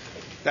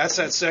 That's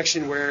that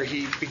section where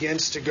he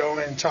begins to go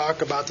and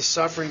talk about the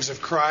sufferings of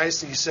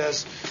Christ. And he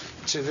says,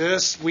 to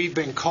this we've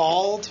been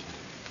called,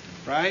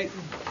 right?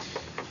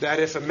 That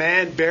if a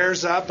man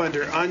bears up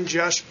under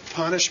unjust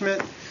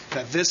punishment,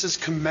 that this is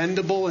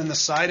commendable in the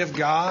sight of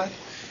God.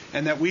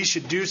 And that we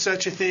should do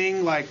such a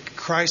thing like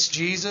Christ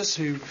Jesus,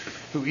 who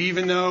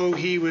even though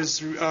he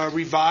was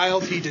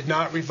reviled, he did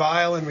not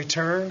revile in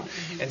return.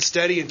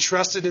 Instead, he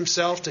entrusted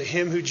himself to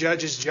him who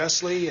judges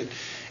justly.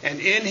 And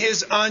in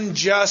his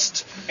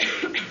unjust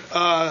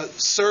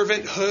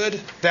servanthood,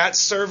 that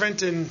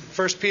servant in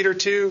 1 Peter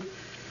 2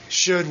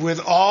 should,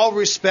 with all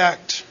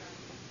respect,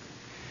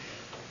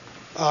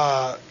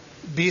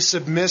 be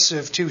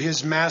submissive to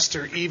his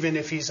master, even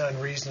if he's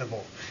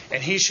unreasonable.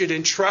 And he should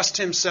entrust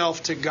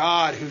himself to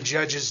God who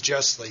judges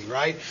justly,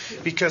 right?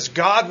 Because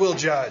God will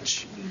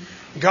judge.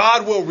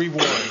 God will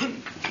reward.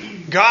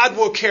 God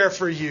will care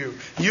for you.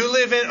 You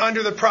live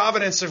under the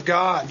providence of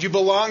God. You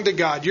belong to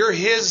God. You're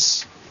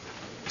his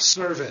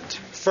servant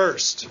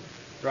first,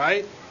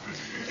 right?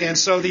 And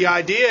so the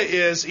idea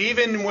is,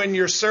 even when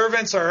your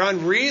servants are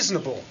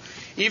unreasonable,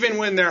 even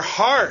when they're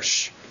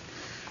harsh,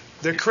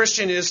 the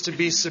Christian is to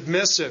be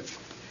submissive,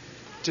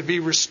 to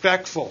be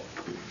respectful,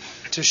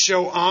 to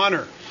show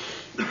honor.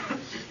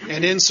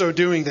 And in so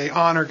doing, they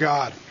honor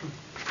God.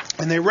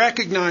 And they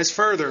recognize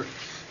further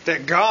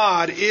that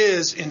God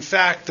is, in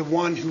fact, the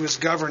one who is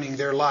governing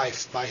their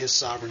life by his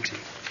sovereignty,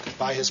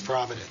 by his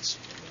providence.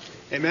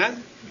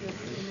 Amen?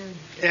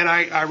 And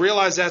I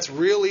realize that's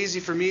real easy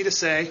for me to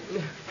say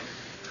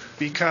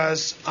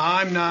because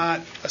I'm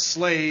not a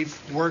slave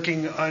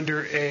working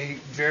under a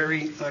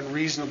very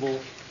unreasonable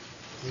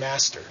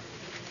master.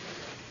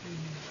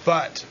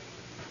 But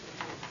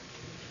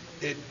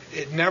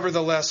it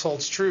nevertheless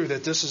holds true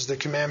that this is the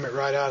commandment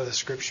right out of the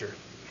Scripture,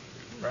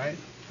 right?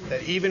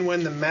 That even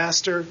when the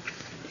master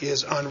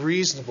is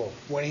unreasonable,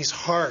 when he's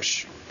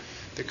harsh,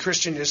 the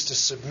Christian is to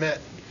submit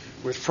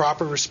with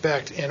proper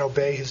respect and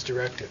obey his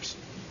directives.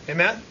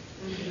 Amen?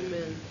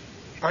 Amen.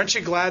 Aren't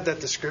you glad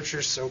that the Scripture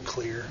is so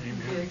clear?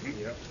 Amen.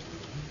 Yep.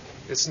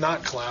 It's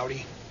not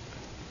cloudy.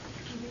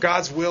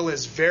 God's will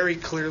is very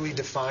clearly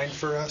defined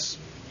for us.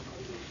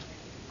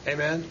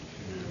 Amen?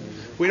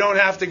 We don't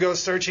have to go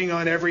searching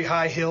on every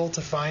high hill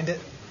to find it.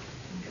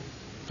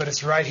 But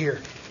it's right here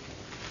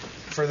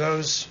for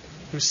those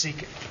who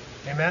seek it.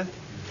 Amen?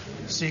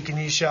 Seek and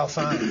ye shall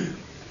find.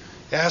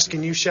 Ask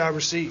and you shall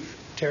receive.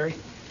 Terry?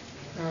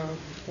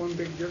 One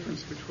big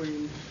difference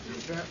between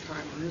that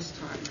time and this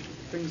time, if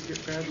things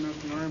get bad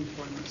enough in our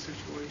employment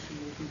situation,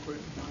 we can quit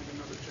and find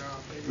another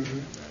job. They don't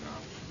have that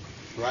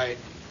option. Right.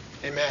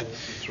 Amen.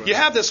 Right. You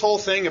have this whole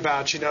thing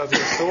about, the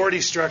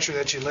authority structure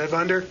that you live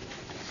under.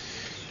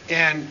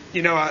 And,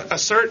 a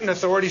certain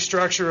authority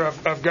structure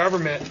of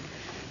government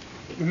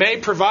may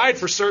provide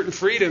for certain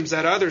freedoms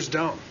that others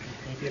don't.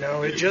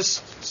 It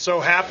just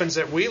so happens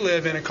that we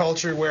live in a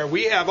culture where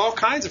we have all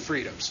kinds of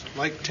freedoms,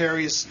 like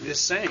Terry is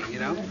saying,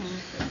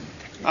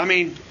 I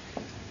mean,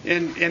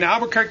 in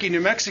Albuquerque,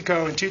 New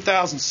Mexico in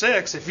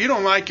 2006, if you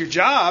don't like your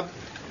job,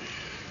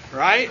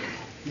 right,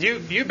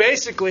 you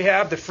basically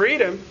have the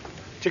freedom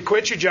to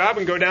quit your job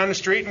and go down the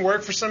street and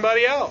work for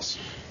somebody else,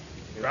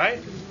 right?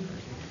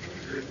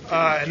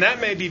 And that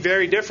may be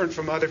very different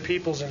from other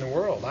peoples in the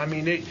world. I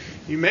mean,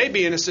 you may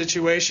be in a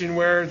situation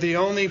where the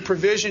only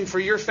provision for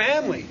your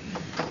family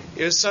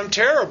is some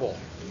terrible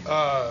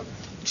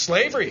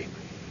slavery.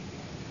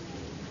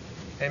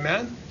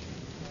 Amen?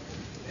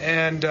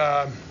 And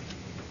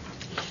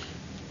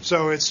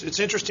so it's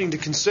interesting to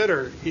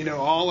consider,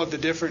 all of the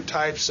different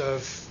types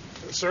of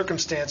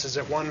circumstances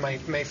that one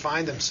may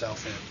find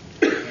themselves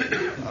in.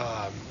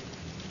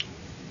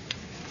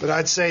 But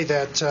I'd say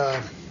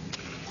that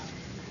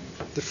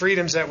the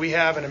freedoms that we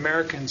have in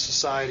American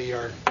society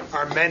are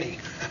many.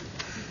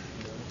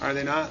 Are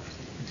they not?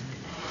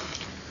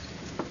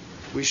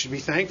 We should be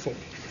thankful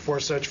for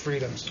such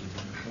freedoms.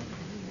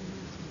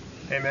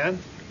 Amen?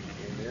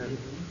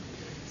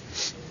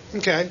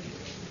 Okay.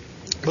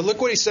 But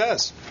look what he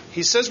says.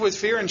 He says, with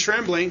fear and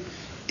trembling,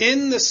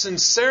 in the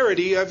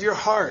sincerity of your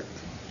heart,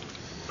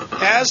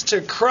 as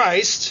to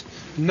Christ,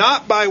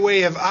 not by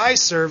way of eye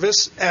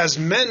service as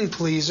men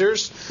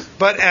pleasers,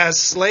 but as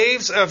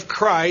slaves of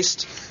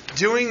Christ,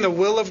 doing the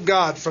will of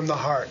God from the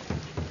heart.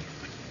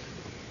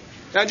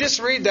 Now just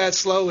read that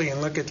slowly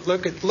and look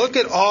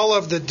at all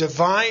of the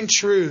divine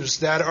truths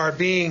that are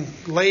being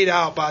laid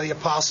out by the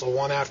apostle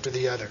one after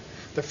the other.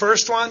 The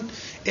first one,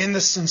 in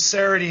the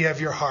sincerity of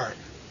your heart.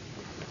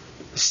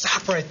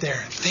 Stop right there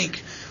and think,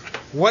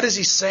 what is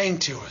he saying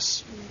to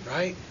us?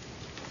 Right?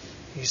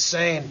 He's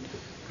saying,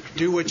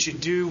 do what you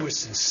do with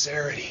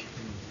sincerity.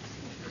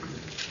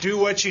 Do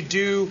what you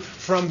do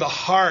from the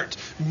heart.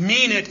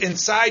 Mean it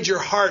inside your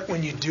heart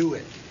when you do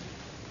it.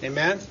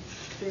 Amen?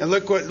 And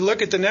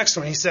look at the next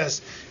one. He says,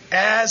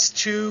 as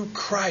to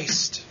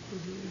Christ.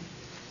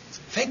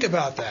 Think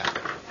about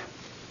that.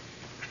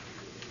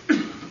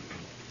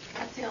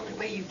 That's the only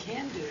way you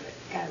can do it,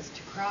 as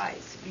to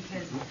Christ,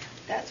 because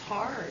that's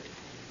hard.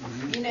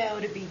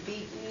 To be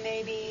beaten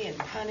maybe and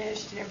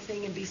punished and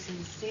everything and be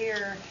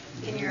sincere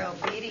in your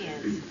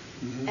obedience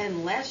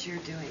unless you're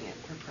doing it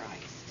for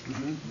Christ.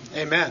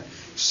 Amen.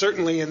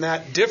 Certainly in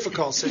that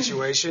difficult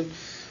situation,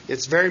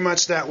 it's very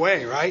much that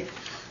way, right?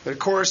 But of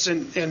course,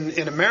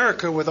 in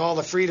America, with all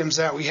the freedoms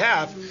that we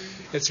have,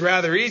 it's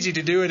rather easy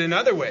to do it in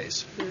other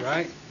ways,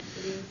 right?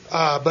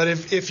 But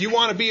if you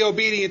want to be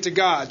obedient to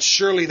God,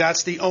 surely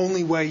that's the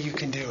only way you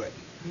can do it,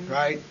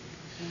 right?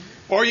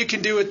 Or you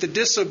can do it the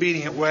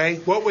disobedient way.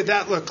 What would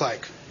that look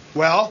like?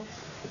 Well,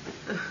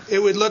 it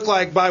would look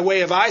like by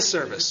way of eye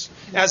service,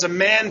 as a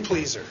man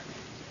pleaser,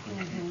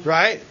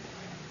 right?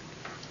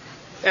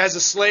 As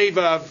a slave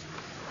of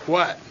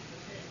what?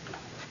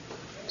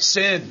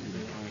 Sin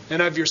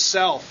and of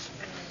yourself,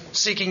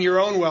 seeking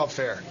your own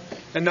welfare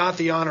and not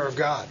the honor of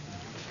God.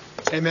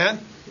 Amen?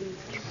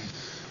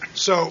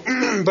 So,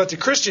 but the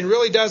Christian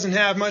really doesn't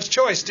have much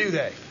choice, do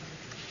they?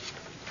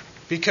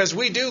 Because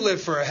we do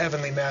live for a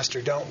heavenly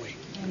master, don't we?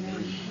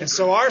 Amen. And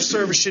so our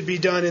service should be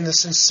done in the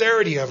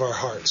sincerity of our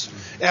hearts,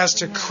 as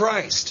to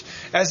Christ,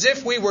 as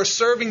if we were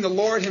serving the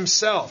Lord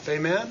Himself.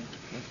 Amen?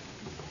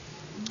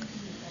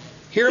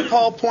 Here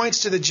Paul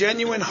points to the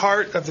genuine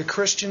heart of the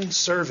Christian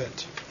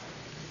servant.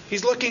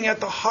 He's looking at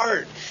the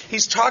heart.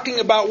 He's talking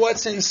about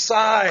what's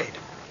inside.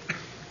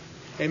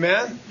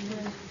 Amen?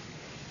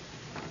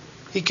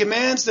 He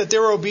commands that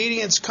their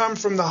obedience come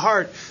from the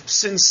heart,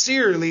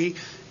 sincerely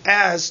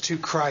as to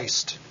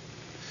Christ.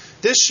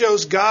 This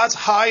shows God's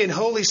high and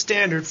holy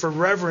standard for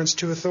reverence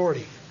to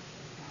authority.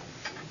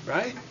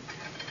 Right?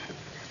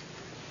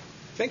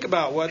 Think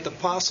about what the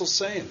apostle's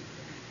saying.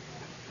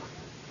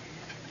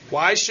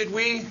 Why should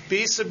we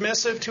be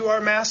submissive to our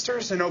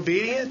masters and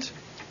obedient?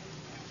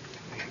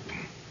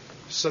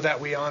 So that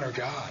we honor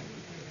God.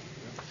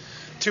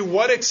 To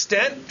what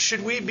extent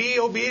should we be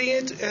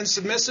obedient and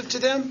submissive to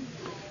them?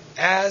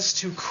 As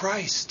to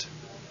Christ.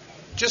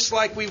 Just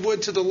like we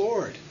would to the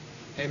Lord.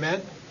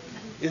 Amen?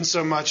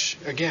 Insomuch,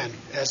 again,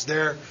 as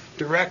their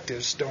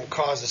directives don't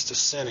cause us to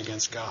sin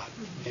against God.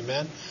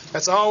 Amen?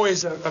 That's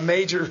always a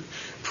major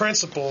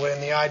principle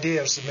in the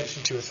idea of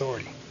submission to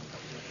authority.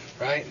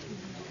 Right?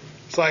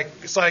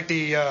 It's like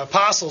the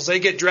apostles. They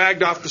get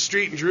dragged off the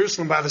street in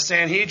Jerusalem by the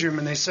Sanhedrin,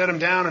 and they set them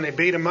down and they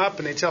beat them up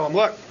and they tell them,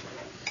 look,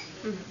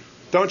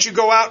 Don't you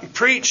go out and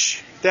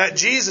preach that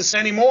Jesus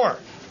anymore.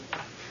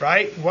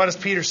 Right? What does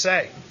Peter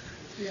say?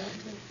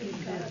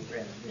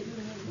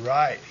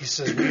 Right. He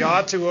says we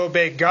ought to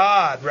obey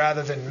God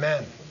rather than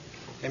men.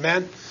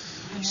 Amen?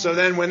 So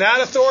then when that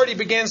authority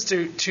begins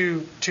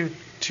to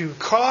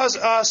cause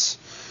us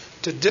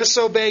to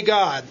disobey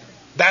God,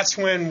 that's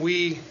when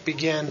we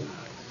begin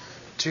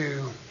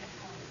to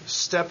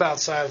step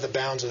outside of the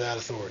bounds of that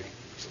authority.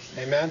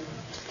 Amen?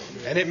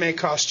 And it may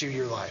cost you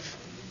your life.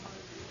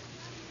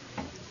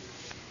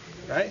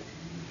 Right?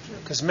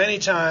 Because many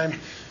times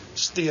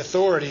the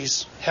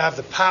authorities have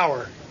the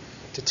power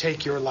to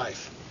take your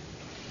life.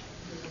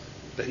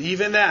 But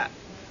even that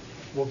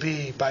will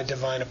be by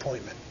divine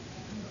appointment.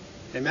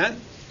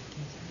 Amen?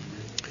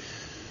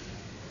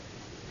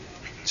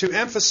 To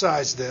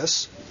emphasize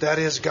this, that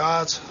is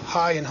God's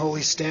high and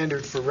holy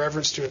standard for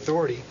reverence to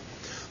authority,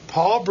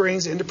 Paul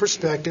brings into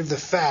perspective the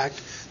fact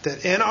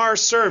that in our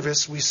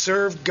service we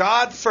serve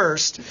God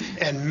first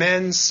and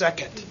men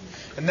second.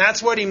 And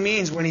that's what he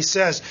means when he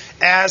says,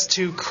 as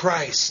to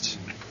Christ.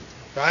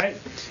 Right?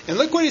 And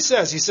look what he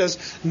says. He says,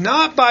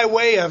 not by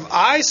way of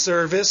eye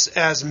service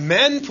as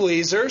men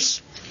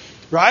pleasers.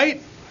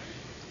 Right?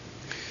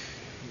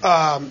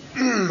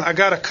 I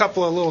got a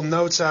couple of little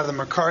notes out of the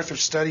MacArthur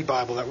Study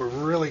Bible that were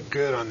really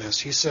good on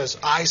this. He says,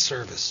 eye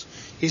service.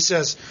 He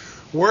says,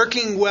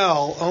 working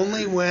well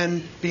only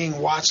when being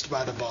watched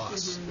by the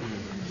boss.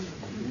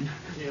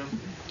 Yeah.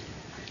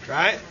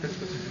 Right?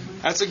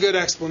 That's a good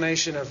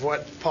explanation of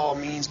what Paul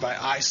means by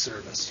eye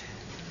service.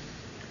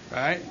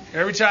 Right?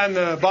 Every time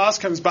the boss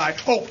comes by,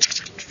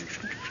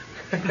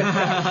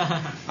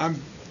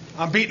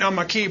 I'm beating on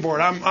my keyboard.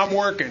 I'm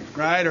working,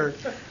 right? Or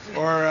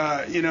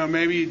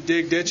maybe you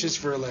dig ditches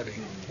for a living,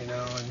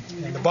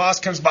 and the boss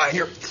comes by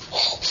here.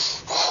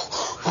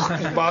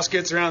 And the boss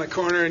gets around the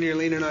corner and you're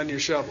leaning on your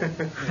shovel.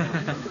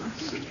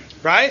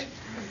 Right?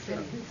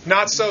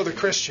 Not so the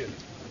Christian.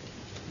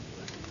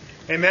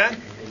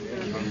 Amen?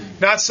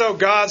 Not so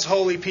God's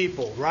holy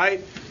people,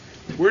 right?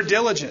 We're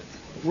diligent.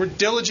 We're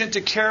diligent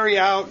to carry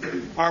out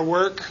our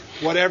work,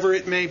 whatever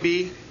it may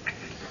be,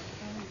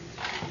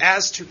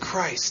 as to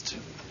Christ,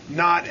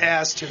 not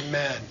as to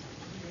men.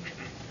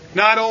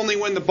 Not only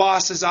when the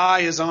boss's eye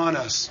is on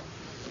us,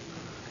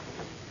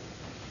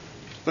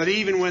 but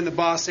even when the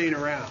boss ain't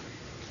around.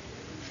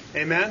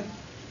 Amen?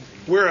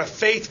 We're a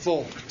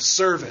faithful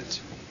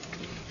servant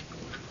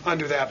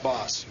under that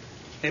boss.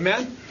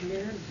 Amen?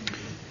 Amen.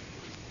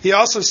 He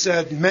also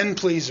said, men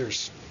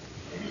pleasers.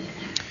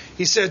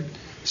 He said,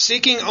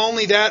 seeking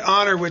only that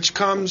honor which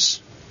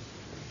comes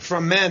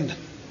from men.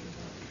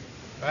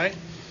 Right?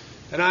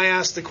 And I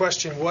asked the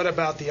question, what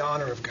about the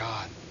honor of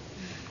God?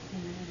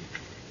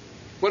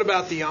 What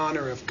about the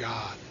honor of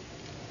God?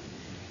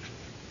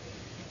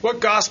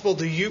 What gospel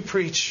do you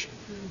preach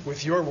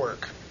with your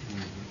work?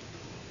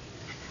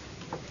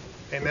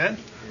 Amen?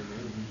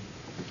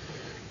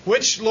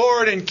 Which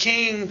Lord and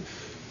King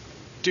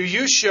do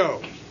you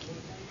show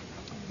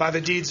by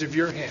the deeds of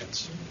your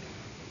hands?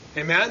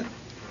 Amen?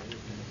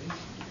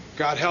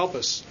 God help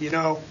us.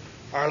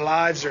 Our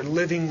lives are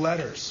living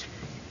letters,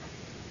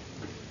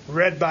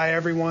 read by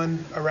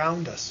everyone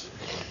around us.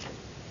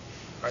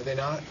 Are they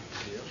not?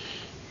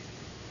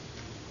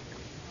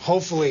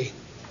 Hopefully,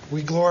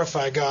 we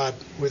glorify God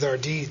with our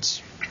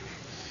deeds.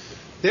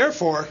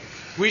 Therefore,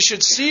 we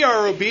should see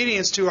our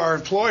obedience to our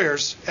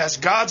employers as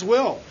God's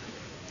will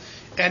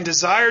and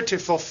desire to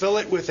fulfill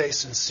it with a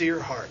sincere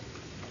heart.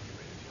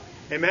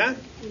 Amen?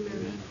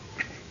 Amen.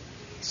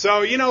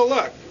 So,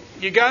 look,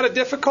 you got a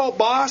difficult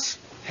boss?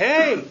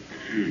 Hey,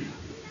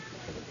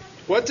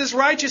 what does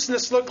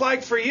righteousness look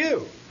like for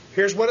you?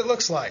 Here's what it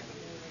looks like.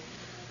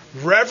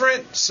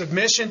 Reverent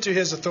submission to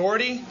his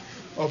authority,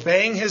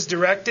 obeying his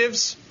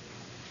directives,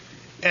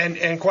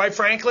 and quite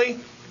frankly,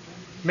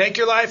 make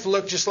your life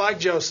look just like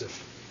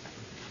Joseph.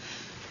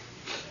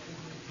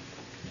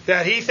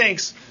 That he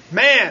thinks,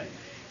 man,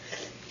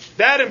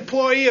 that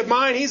employee of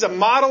mine, he's a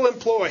model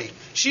employee.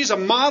 She's a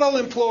model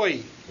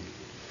employee.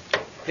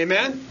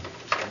 Amen?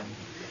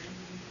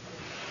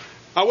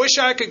 I wish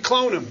I could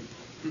clone him.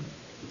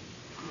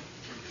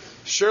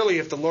 Surely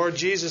if the Lord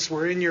Jesus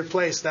were in your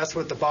place, that's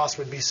what the boss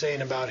would be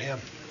saying about him.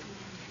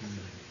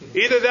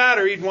 Either that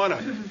or he'd want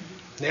to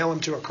nail him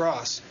to a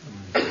cross.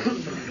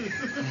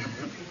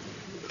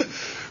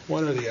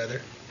 One or the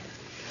other.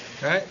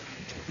 Right?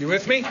 You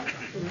with me?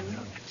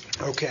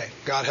 Okay.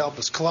 God help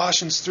us.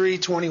 Colossians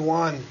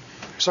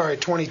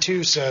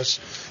 3:22 says,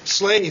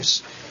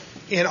 slaves,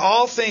 in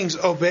all things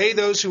obey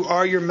those who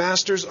are your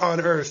masters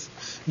on earth,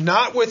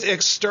 not with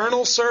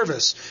external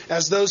service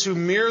as those who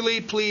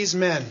merely please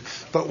men,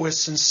 but with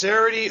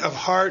sincerity of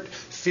heart,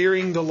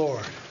 fearing the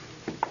Lord.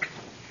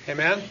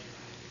 Amen?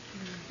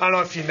 I don't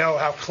know if you know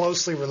how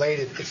closely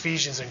related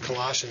Ephesians and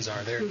Colossians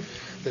are. They're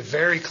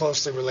very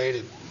closely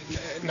related.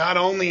 Not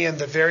only in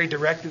the very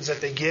directives that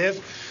they give,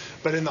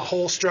 but in the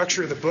whole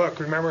structure of the book.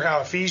 Remember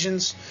how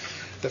Ephesians,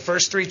 the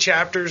first 3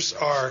 chapters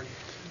are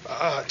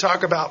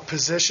talk about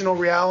positional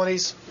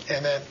realities,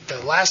 and then the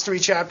last 3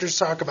 chapters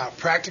talk about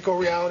practical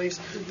realities.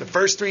 The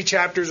first 3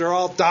 chapters are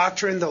all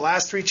doctrine. The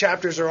last 3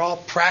 chapters are all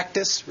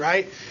practice,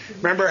 right?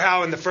 Remember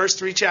how in the first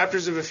 3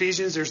 chapters of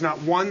Ephesians there's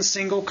not one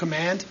single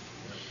command?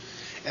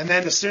 And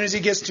then as soon as he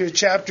gets to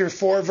chapter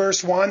 4,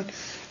 verse 1,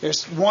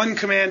 there's one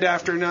command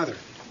after another,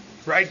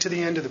 right to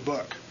the end of the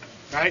book,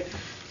 right?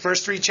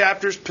 First 3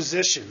 chapters,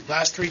 position.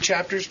 Last 3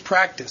 chapters,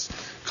 practice.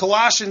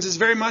 Colossians is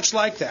very much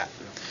like that.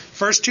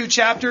 First 2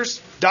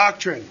 chapters,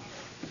 doctrine.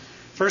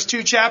 First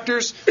 2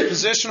 chapters,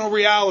 positional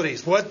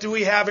realities. What do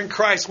we have in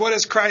Christ? What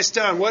has Christ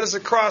done? What is the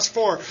cross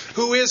for?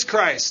 Who is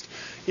Christ?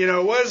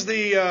 What is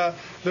the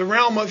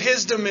realm of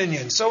His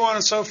dominion? So on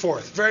and so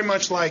forth. Very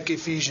much like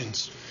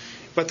Ephesians.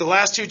 But the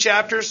last 2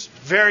 chapters,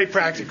 very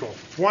practical.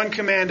 One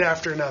command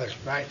after another,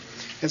 right?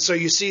 And so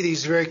you see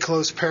these very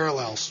close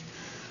parallels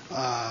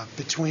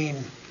between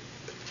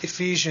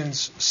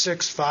Ephesians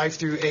 6, 5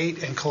 through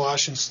 8 and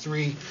Colossians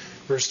 3,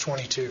 verse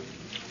 22.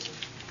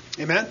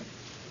 Amen?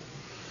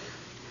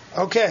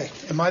 Okay.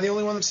 Am I the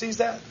only one that sees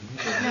that?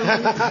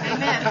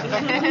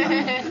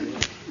 Amen.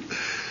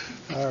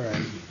 All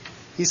right.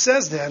 He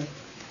says then,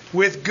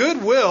 with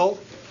good will,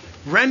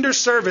 render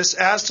service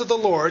as to the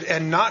Lord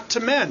and not to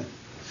men,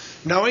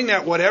 knowing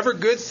that whatever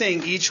good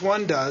thing each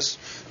one does,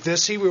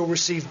 this he will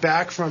receive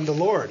back from the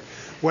Lord,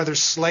 whether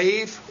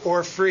slave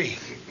or free.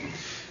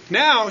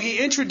 Now he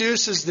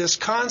introduces this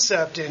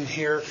concept in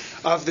here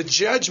of the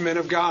judgment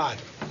of God.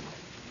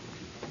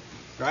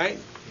 Right?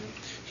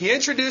 He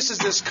introduces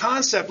this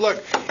concept.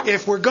 Look,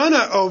 if we're going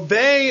to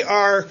obey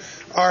our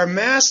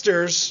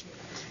masters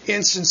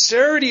in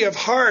sincerity of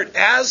heart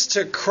as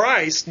to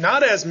Christ,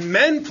 not as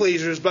men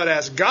pleasers, but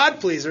as God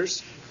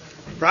pleasers,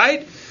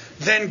 right?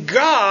 Then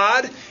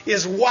God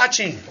is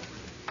watching.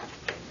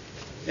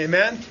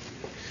 Amen?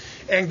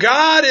 And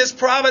God is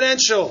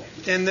providential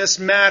in this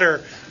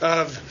matter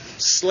of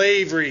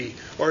slavery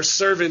or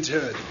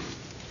servanthood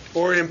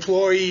or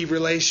employee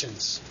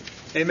relations.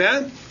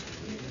 Amen?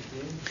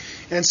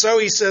 And so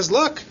he says,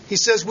 look, he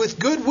says, with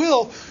good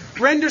will,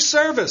 render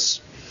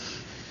service.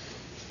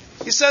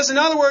 He says, in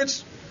other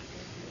words,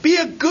 be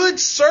a good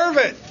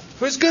servant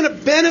who's going to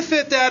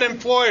benefit that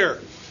employer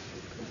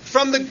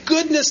from the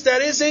goodness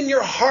that is in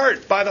your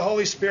heart by the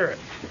Holy Spirit.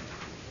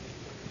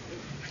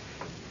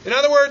 In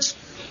other words,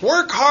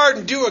 work hard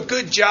and do a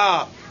good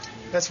job.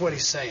 That's what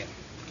he's saying.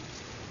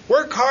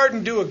 Work hard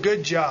and do a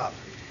good job.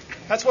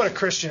 That's what a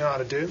Christian ought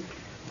to do.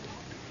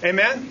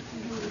 Amen?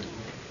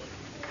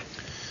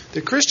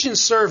 The Christian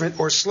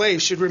servant or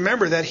slave should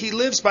remember that he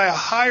lives by a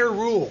higher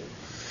rule,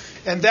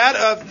 and that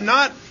of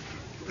not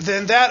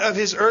than that of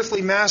his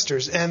earthly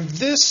masters, and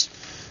this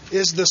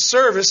is the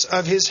service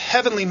of his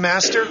heavenly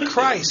master,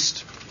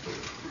 Christ.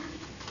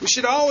 We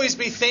should always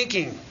be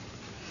thinking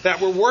that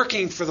we're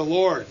working for the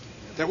Lord,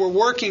 that we're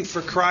working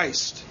for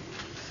Christ.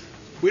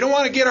 We don't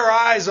want to get our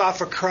eyes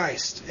off of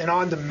Christ and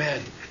onto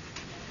men.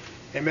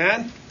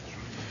 Amen?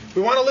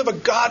 We want to live a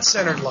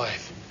God-centered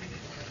life.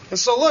 And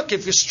so look,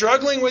 if you're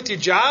struggling with your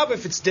job,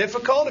 if it's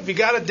difficult, if you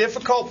got a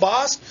difficult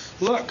boss,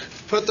 look,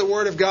 put the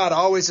Word of God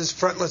always as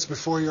frontlets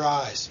before your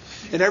eyes.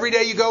 And every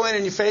day you go in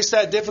and you face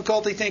that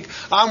difficulty, think,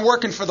 I'm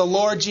working for the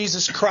Lord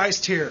Jesus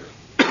Christ here.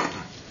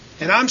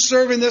 And I'm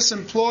serving this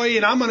employee,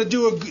 and I'm going to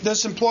do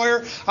this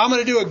employer, I'm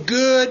going to do a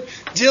good,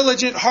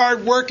 diligent,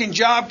 hard-working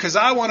job because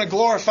I want to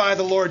glorify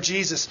the Lord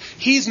Jesus.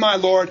 He's my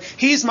Lord.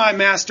 He's my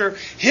master.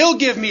 He'll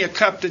give me a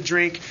cup to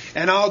drink,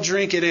 and I'll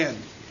drink it in.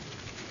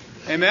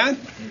 Amen?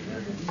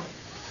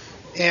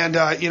 And,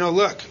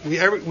 look,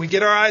 we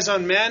get our eyes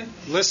on men.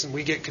 Listen,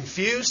 we get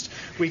confused.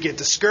 We get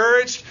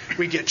discouraged.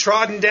 We get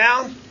trodden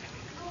down.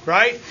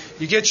 Right?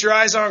 You get your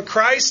eyes on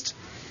Christ.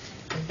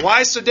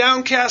 Why so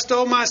downcast,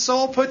 O my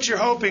soul? Put your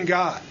hope in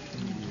God.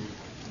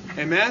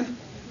 Amen?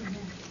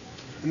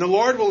 And the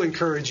Lord will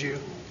encourage you.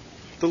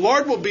 The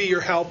Lord will be your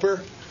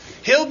helper.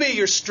 He'll be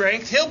your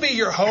strength. He'll be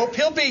your hope.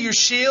 He'll be your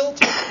shield.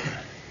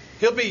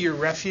 He'll be your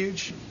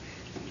refuge.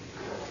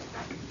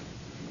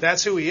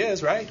 That's who He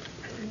is, right?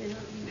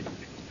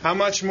 How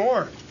much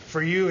more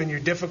for you in your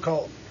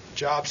difficult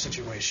job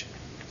situation?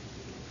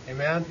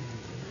 Amen?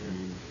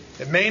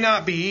 It may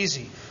not be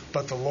easy,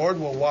 but the Lord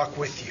will walk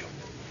with you.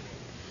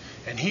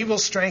 And He will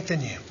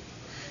strengthen you.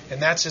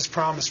 And that's His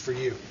promise for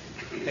you.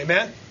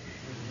 Amen?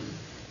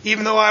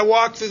 Even though I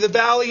walk through the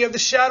valley of the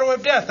shadow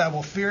of death, I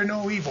will fear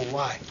no evil.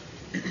 Why?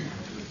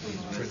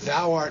 For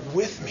Thou art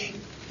with me.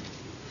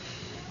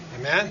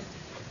 Amen?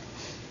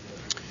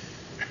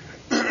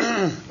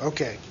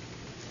 Okay.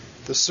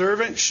 The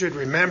servant should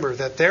remember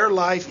that their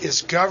life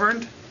is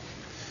governed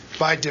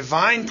by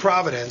divine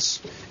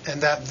providence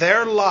and that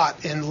their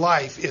lot in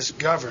life is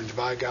governed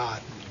by God.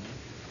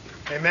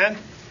 Amen?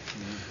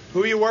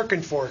 Who are you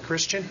working for,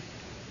 Christian?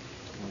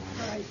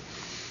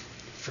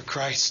 For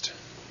Christ.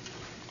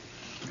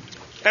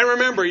 And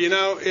remember,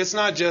 it's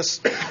not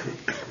just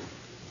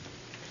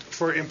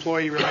for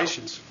employee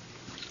relations.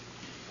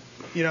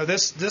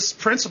 This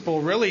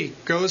principle really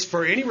goes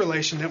for any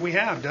relation that we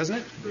have, doesn't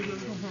it?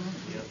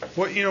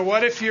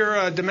 What if you're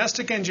a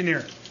domestic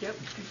engineer? Yep.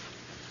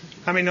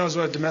 How many knows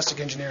what a domestic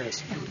engineer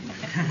is?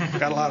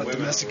 Got a lot of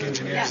domestic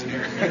engineers in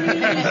here.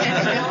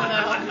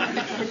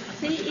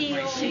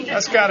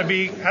 That's got to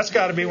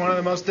be one of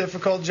the most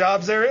difficult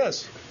jobs there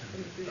is.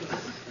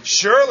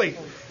 Surely,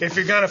 if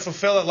you're going to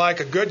fulfill it like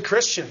a good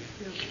Christian,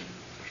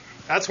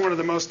 that's one of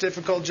the most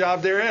difficult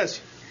jobs there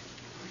is.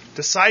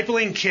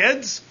 Discipling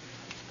kids,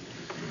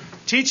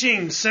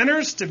 teaching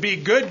sinners to be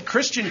good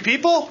Christian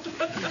people,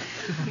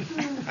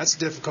 that's a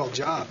difficult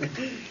job.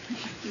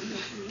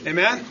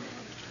 Amen?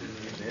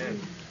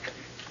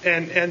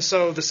 And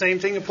so the same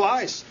thing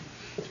applies.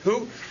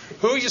 Who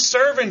you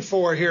serving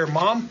for here,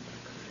 Mom?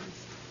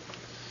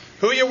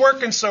 Who you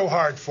working so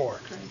hard for?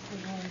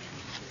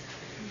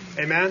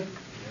 Amen?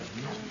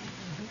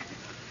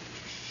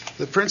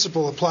 The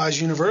principle applies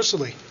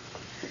universally.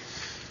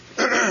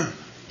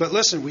 But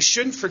listen, we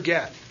shouldn't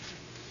forget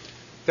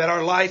that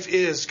our life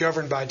is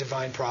governed by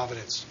divine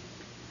providence.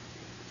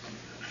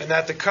 And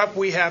that the cup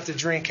we have to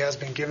drink has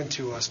been given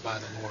to us by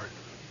the Lord.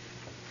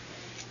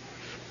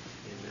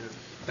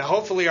 Now,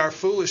 hopefully our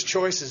foolish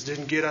choices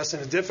didn't get us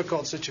in a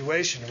difficult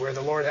situation where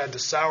the Lord had to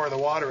sour the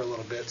water a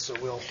little bit, so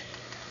we'll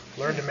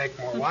learn to make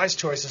more wise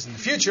choices in the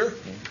future.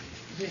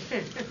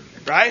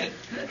 Right?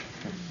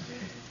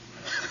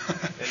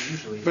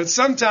 But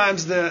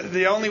sometimes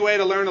the only way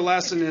to learn a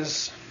lesson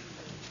is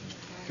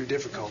through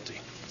difficulty.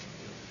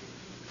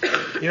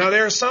 You know,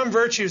 there are some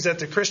virtues that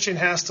the Christian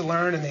has to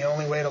learn, and the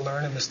only way to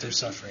learn them is through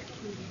suffering.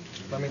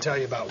 Let me tell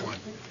you about one.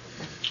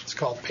 It's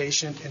called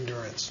patient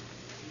endurance.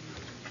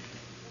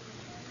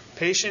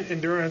 Patient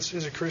endurance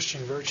is a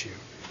Christian virtue.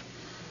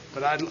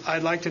 But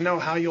I'd like to know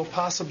how you'll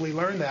possibly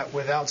learn that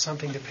without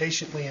something to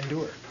patiently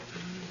endure.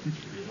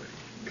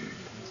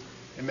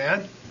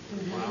 Amen?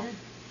 Wow.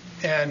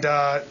 And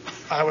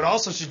I would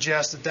also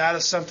suggest that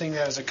is something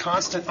that is a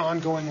constant,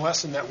 ongoing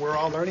lesson that we're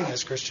all learning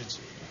as Christians.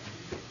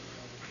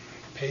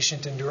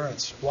 Patient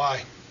endurance.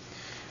 Why?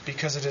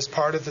 Because it is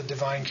part of the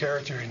divine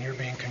character and you're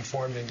being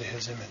conformed into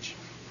His image.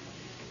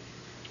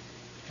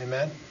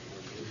 Amen?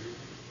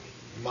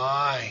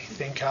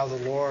 Think how the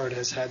Lord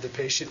has had to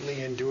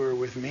patiently endure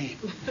with me.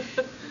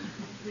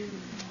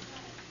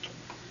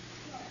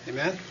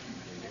 Amen?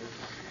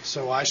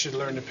 So I should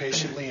learn to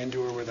patiently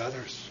endure with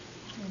others.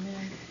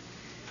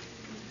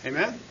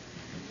 Amen?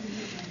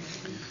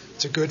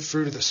 It's a good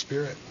fruit of the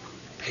Spirit.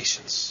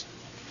 Patience.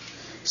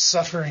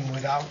 Suffering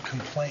without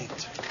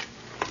complaint,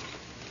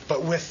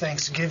 but with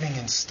thanksgiving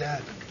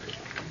instead.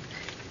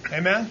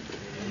 Amen?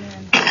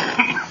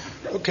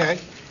 Okay.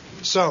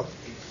 So,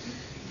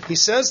 he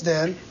says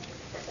then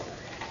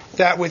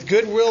that with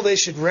good will they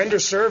should render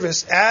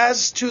service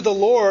as to the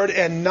Lord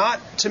and not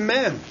to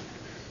men.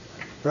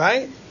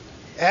 Right?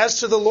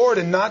 As to the Lord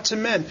and not to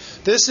men.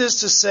 This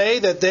is to say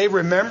that they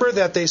remember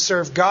that they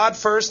serve God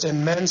first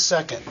and men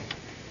second.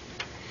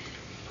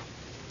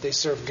 They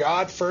serve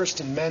God first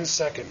and men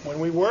second. When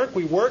we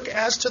work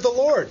as to the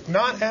Lord,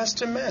 not as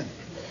to men.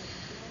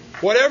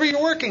 Whatever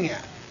you're working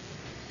at,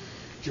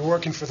 you're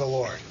working for the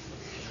Lord.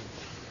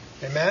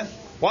 Amen?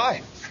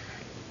 Why?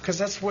 Because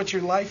that's what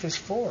your life is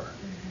for.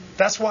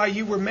 That's why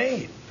you were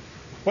made.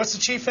 What's the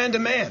chief end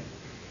of man?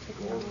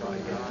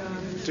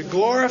 To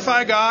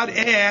glorify God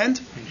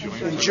and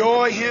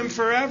enjoy Him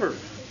forever.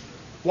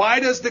 Why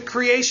does the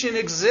creation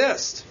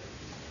exist?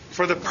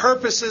 For the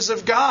purposes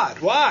of God.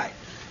 Why?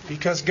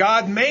 Because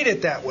God made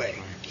it that way.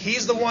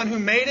 He's the one who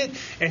made it,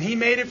 and He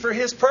made it for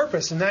His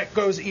purpose, and that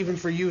goes even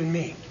for you and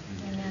me.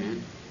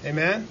 Amen?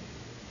 Amen?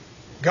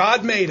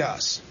 God made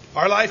us.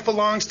 Our life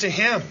belongs to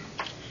Him.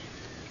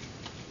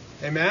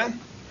 Amen?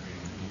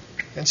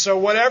 And so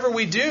whatever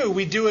we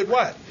do it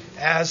what?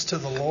 As to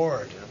the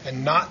Lord,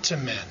 and not to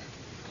men.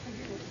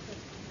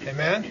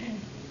 Amen?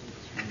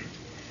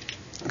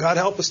 God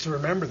help us to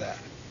remember that.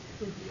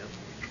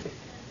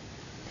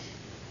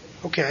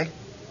 Okay.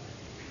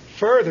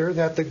 Further,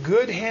 that the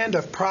good hand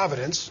of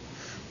providence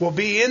will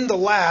be in the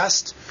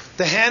last,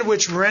 the hand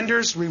which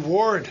renders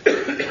reward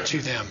to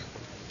them.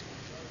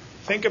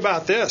 Think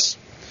about this.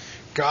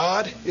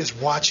 God is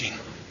watching.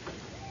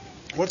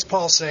 What's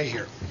Paul say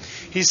here?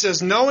 He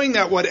says, knowing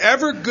that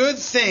whatever good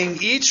thing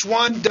each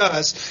one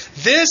does,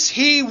 this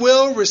he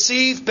will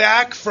receive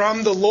back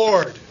from the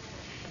Lord.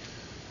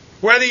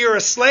 Whether you're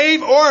a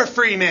slave or a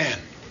free man.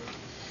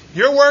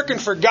 You're working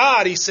for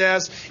God, he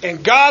says,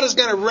 and God is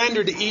going to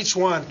render to each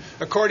one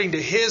according to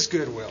His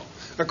good will,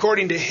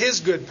 according to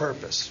His good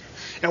purpose.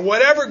 And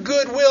whatever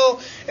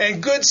goodwill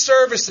and good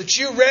service that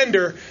you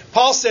render,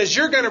 Paul says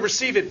you're going to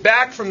receive it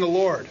back from the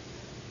Lord.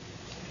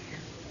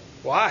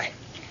 Why?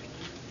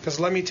 Because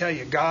let me tell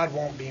you, God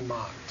won't be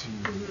mocked.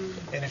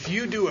 And if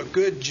you do a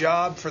good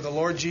job for the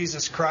Lord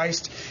Jesus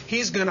Christ,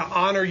 He's going to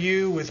honor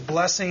you with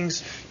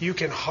blessings you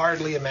can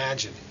hardly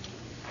imagine.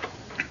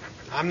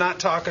 I'm not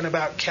talking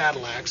about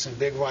Cadillacs and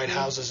big white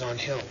houses on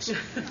hills.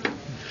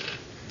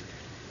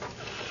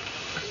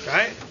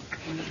 Right?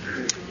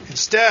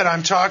 Instead,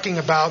 I'm talking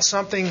about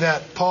something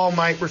that Paul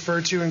might refer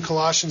to in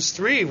Colossians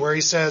 3, where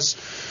he says,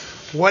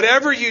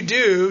 whatever you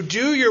do,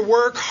 do your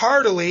work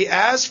heartily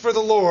as for the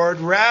Lord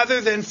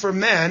rather than for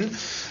men,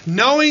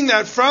 knowing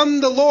that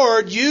from the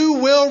Lord you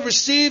will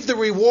receive the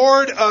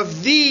reward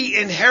of the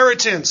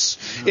inheritance.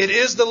 It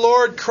is the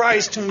Lord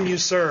Christ whom you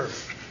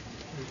serve.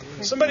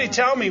 Somebody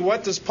tell me,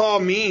 what does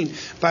Paul mean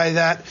by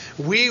that?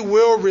 We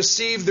will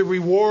receive the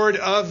reward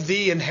of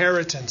the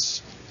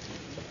inheritance.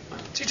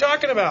 What's he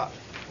talking about?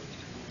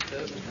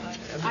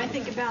 I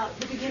think about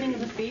the beginning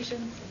of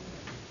Ephesians.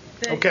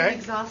 The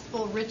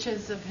inexhaustible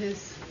riches of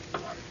his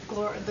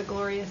the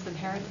glorious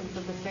inheritance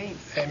of the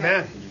saints.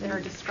 Amen. That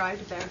are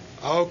described there.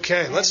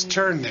 Okay, let's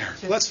turn there.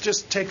 Let's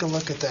just take a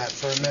look at that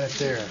for a minute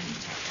there.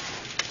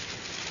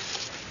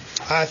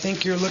 I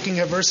think you're looking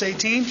at verse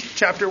 18,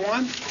 chapter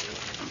 1.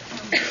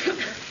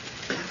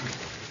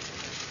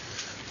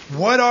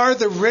 What are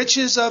the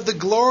riches of the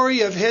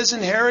glory of his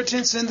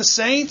inheritance in the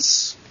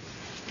saints?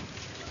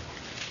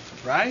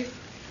 Right?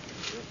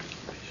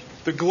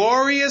 The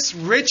glorious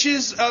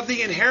riches of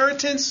the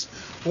inheritance.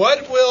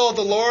 What will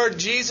the Lord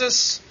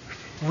Jesus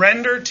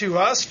render to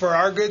us for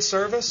our good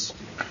service?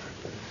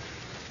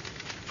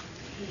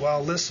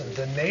 Well, listen,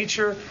 the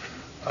nature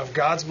of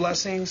God's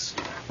blessings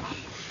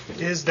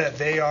is that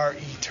they are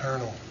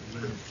eternal,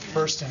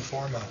 first and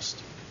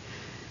foremost.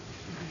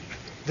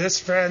 This,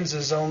 friends,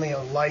 is only a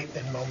light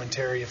and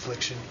momentary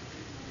affliction.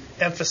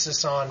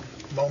 Emphasis on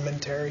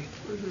momentary.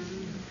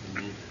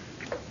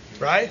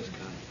 Right?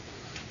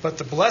 But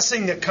the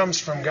blessing that comes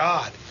from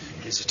God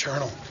is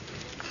eternal.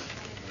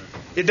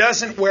 It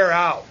doesn't wear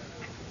out.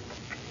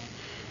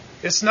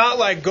 It's not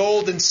like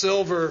gold and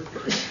silver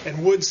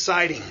and wood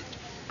siding.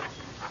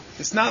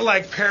 It's not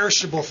like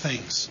perishable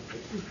things.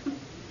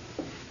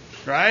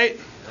 Right?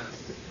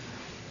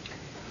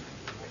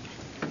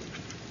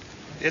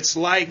 It's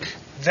like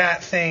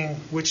that thing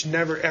which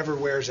never ever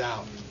wears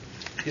out.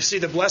 You see,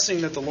 the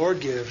blessing that the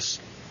Lord gives,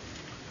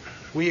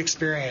 we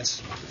experience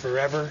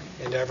forever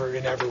and ever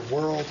and ever,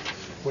 world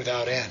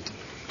without end.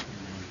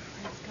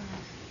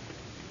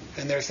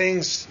 And there are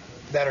things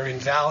that are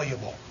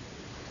invaluable,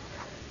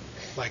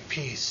 like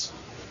peace.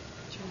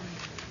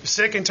 You're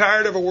sick and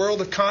tired of a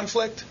world of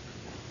conflict?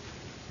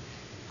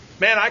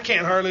 Man, I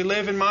can't hardly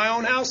live in my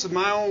own house with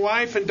my own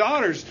wife and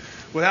daughters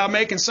without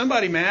making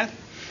somebody mad.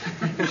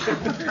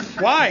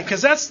 Why?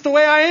 Because that's the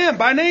way I am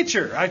by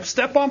nature. I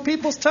step on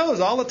people's toes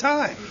all the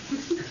time.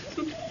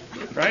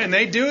 Right? And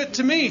they do it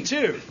to me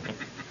too.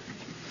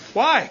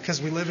 Why?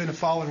 Because we live in a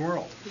fallen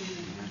world.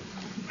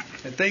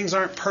 And things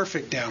aren't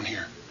perfect down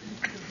here.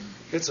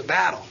 It's a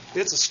battle.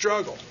 It's a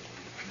struggle.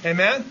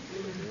 Amen?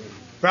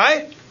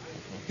 Right?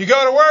 You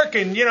go to work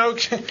and, you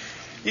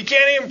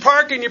can't even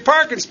park in your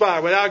parking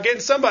spot without getting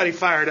somebody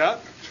fired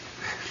up.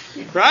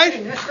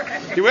 Right?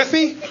 You with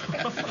me?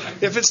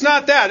 If it's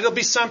not that, it'll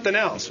be something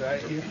else,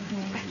 right?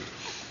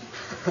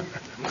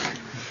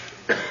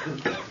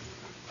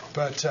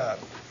 But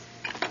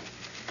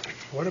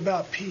what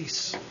about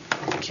peace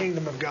in the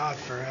kingdom of God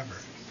forever?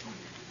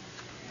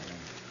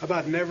 How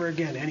about never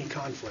again any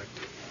conflict?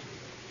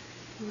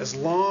 As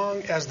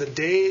long as the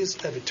days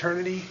of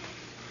eternity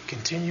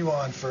continue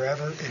on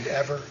forever and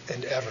ever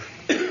and ever.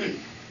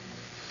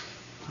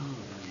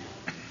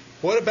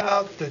 What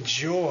about the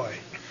joy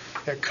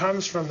that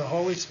comes from the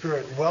Holy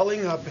Spirit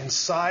welling up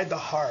inside the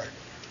heart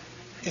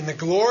in the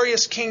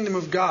glorious kingdom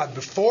of God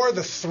before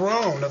the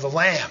throne of the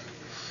Lamb,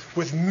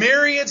 with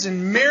myriads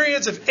and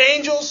myriads of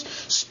angels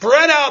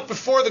spread out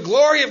before the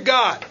glory of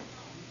God?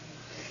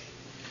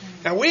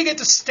 And we get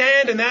to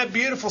stand in that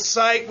beautiful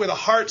sight with a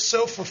heart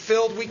so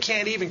fulfilled we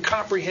can't even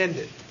comprehend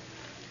it.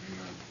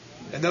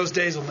 And those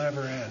days will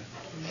never end.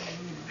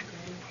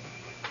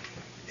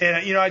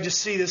 And, I just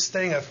see this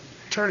thing of,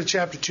 turn to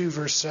chapter 2,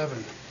 verse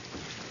 7.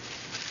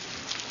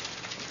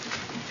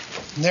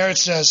 And there it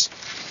says,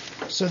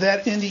 so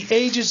that in the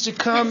ages to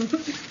come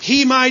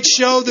he might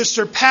show the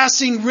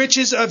surpassing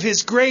riches of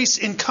his grace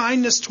and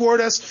kindness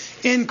toward us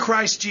in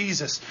Christ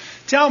Jesus.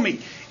 Tell me,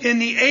 in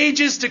the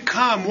ages to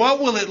come, what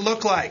will it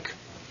look like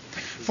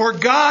for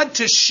God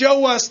to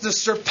show us the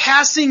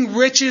surpassing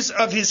riches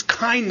of his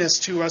kindness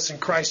to us in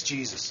Christ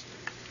Jesus?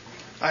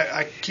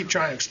 I keep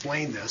trying to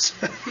explain this.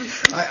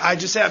 I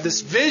just have this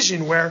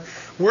vision where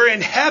we're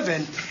in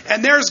heaven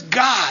and there's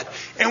God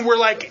and we're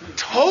like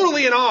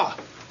totally in awe.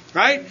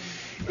 Right?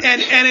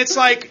 And it's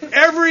like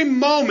every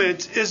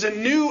moment is a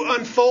new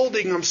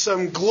unfolding of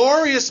some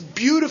glorious,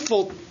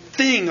 beautiful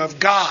thing of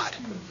God.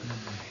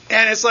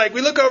 And it's like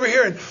we look over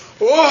here and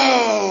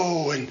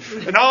whoa!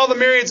 And all the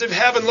myriads of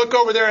heaven look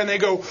over there and they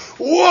go,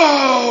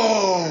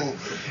 whoa!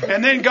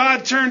 And then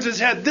God turns his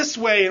head this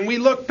way and we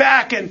look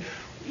back and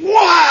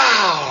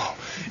wow!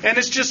 And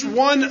it's just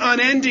one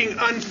unending,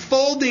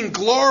 unfolding,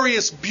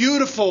 glorious,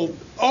 beautiful,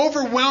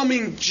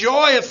 overwhelming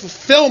joy of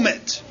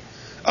fulfillment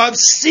of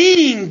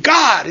seeing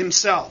God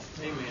himself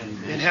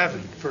in heaven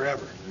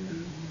forever.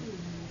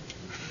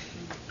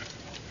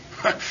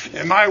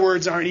 And my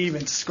words aren't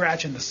even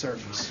scratching the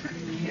surface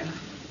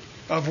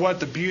of what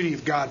the beauty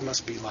of God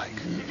must be like.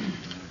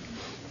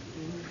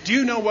 Do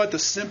you know what the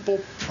simple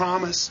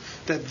promise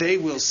that they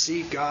will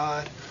see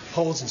God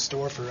holds in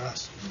store for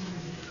us?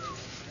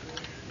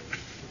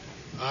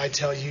 I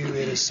tell you,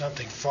 it is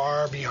something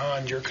far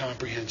beyond your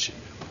comprehension.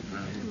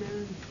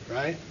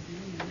 Right?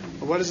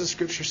 Well, what does the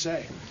Scripture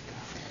say?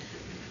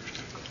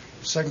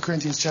 2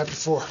 Corinthians chapter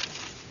 4.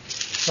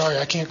 Sorry,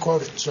 I can't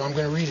quote it, so I'm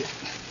going to read it.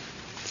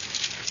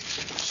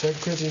 2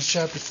 Corinthians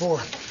chapter 4.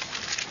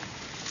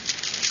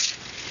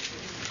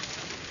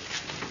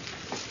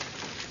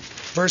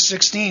 Verse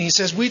 16, he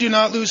says, "We do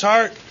not lose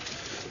heart,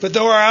 but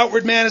though our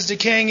outward man is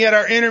decaying, yet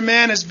our inner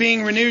man is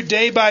being renewed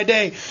day by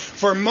day.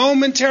 For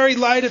momentary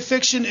light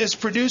affliction is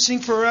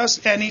producing for us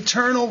an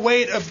eternal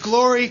weight of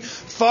glory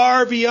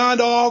far beyond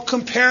all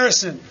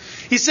comparison."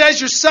 He says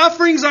your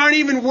sufferings aren't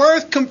even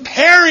worth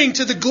comparing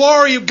to the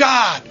glory of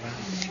God.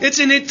 It's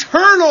an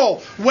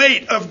eternal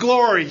weight of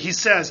glory, he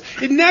says.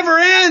 It never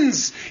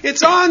ends.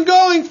 It's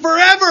ongoing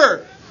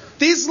forever.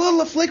 These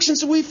little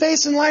afflictions that we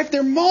face in life,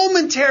 they're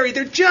momentary.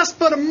 They're just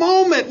but a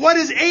moment. What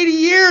is 80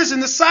 years in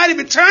the sight of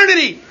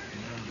eternity?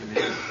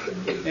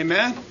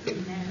 Amen?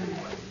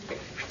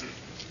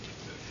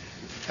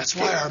 That's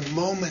why our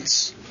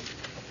moments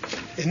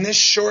in this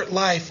short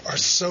life are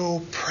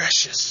so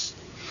precious.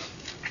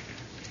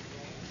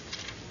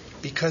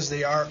 Because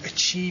they are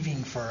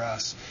achieving for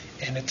us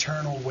an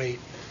eternal weight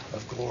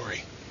of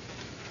glory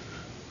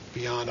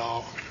beyond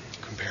all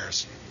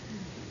comparison.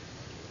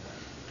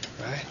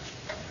 Right?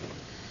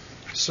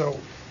 So,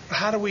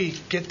 how do we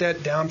get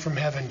that down from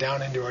heaven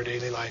down into our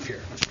daily life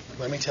here?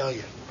 Let me tell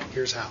you.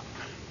 Here's how.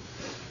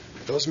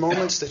 Those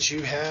moments that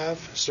you have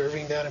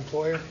serving that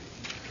employer,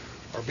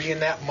 or being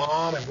that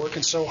mom and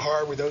working so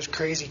hard with those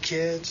crazy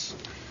kids,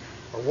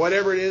 or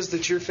whatever it is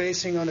that you're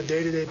facing on a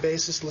day-to-day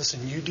basis,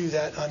 listen, you do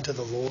that unto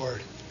the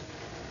Lord.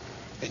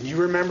 And you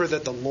remember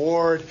that the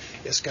Lord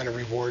is going to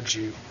reward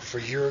you for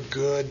your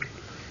good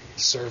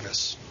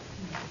service.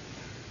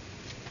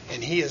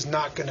 And He is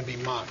not going to be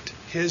mocked.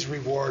 His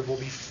reward will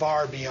be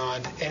far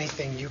beyond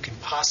anything you can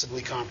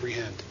possibly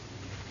comprehend.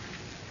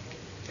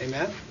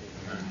 Amen?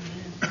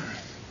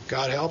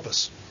 God help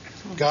us.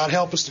 God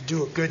help us to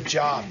do a good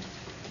job.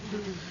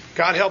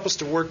 God help us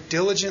to work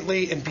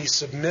diligently and be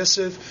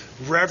submissive,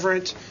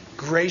 reverent,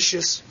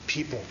 gracious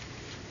people.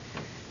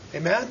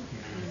 Amen?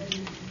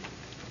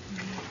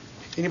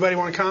 Anybody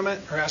want to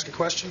comment or ask a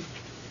question?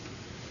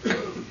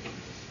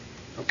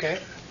 Okay.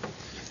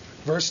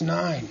 Verse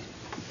 9.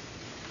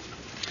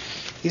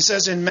 He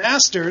says, "And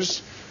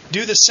masters,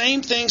 do the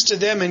same things to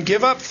them and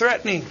give up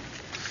threatening,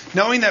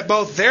 knowing that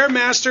both their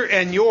master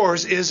and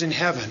yours is in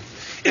heaven,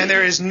 and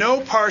there is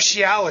no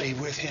partiality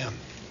with Him."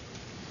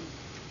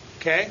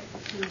 Okay?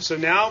 So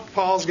now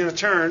Paul's going to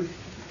turn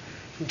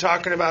from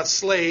talking about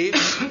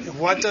slaves. And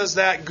what does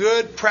that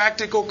good,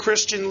 practical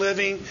Christian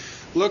living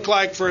look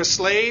like for a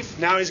slave?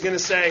 Now he's going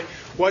to say,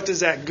 what does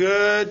that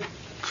good,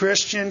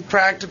 Christian,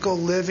 practical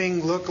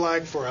living look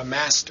like for a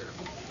master?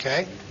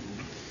 Okay?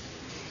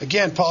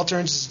 Again, Paul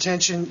turns his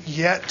attention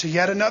to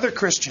yet another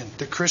Christian,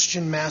 the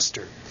Christian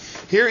master.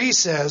 Here he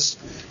says,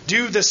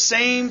 do the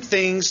same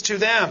things to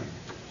them.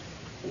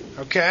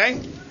 Okay?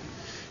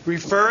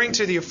 Referring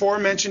to the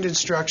aforementioned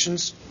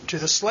instructions to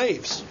the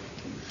slaves.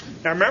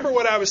 Now remember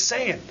what I was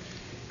saying.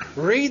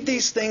 Read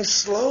these things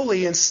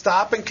slowly and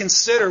stop and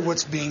consider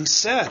what's being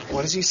said.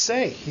 What does he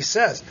say? He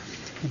says,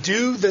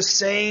 do the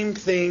same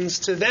things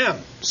to them.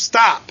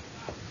 Stop.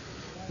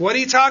 What are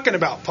you talking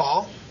about,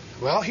 Paul?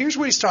 Well, here's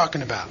what he's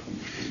talking about.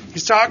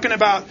 He's talking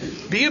about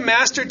be a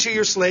master to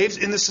your slaves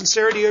in the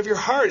sincerity of your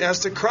heart as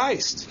to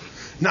Christ.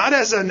 Not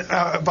as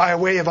by a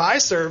way of eye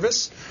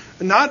service,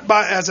 not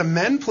as a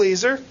men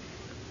pleaser,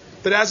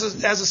 but as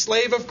a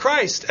slave of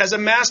Christ, as a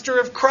master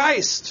of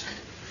Christ.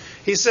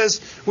 He says,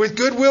 with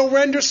goodwill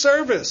render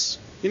service.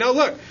 You know,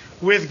 look,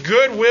 with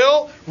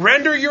goodwill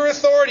render your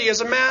authority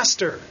as a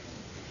master.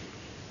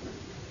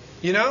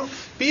 You know,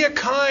 be a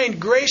kind,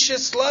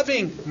 gracious,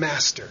 loving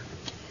master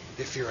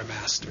if you're a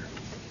master.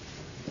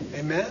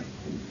 Amen?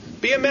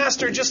 Be a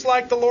master just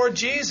like the Lord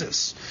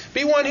Jesus.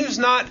 Be one who's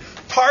not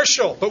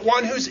partial, but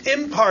one who's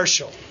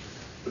impartial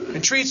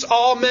and treats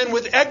all men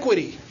with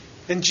equity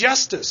and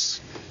justice.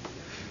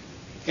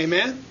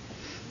 Amen?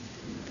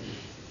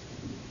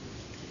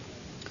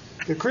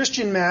 The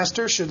Christian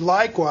master should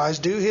likewise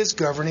do his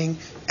governing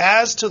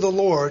as to the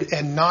Lord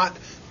and not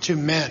to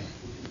men.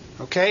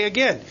 Okay?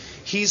 Again,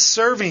 he's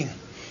serving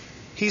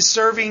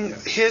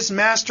his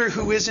master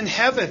who is in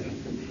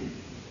heaven.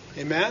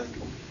 Amen?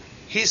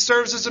 He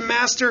serves as a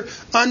master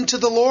unto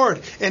the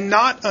Lord and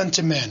not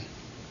unto men.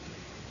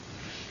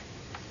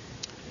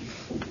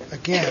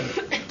 Again,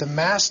 the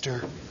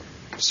master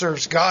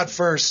serves God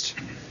first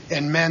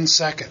and men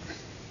second.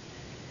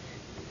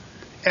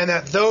 And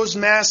that those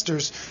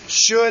masters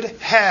should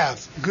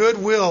have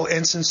goodwill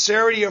and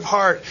sincerity of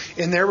heart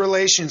in their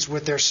relations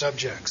with their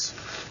subjects.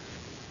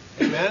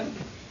 Amen?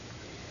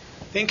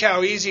 Think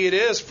how easy it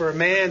is for a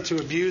man to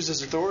abuse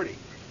his authority.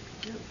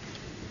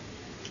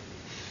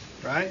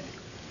 Right?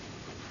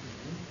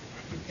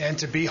 And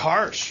to be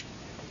harsh.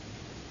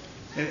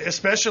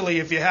 Especially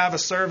if you have a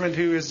servant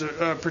who is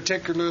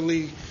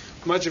particularly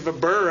much of a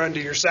burr under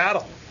your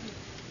saddle.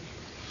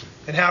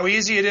 And how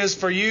easy it is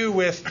for you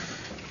with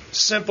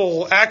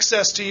simple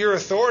access to your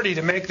authority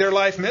to make their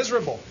life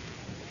miserable.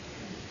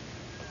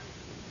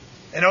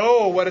 And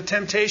oh, what a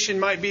temptation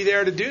might be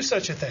there to do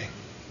such a thing.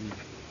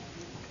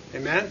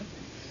 Amen?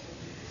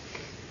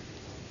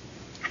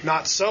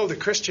 Not so the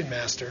Christian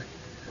master.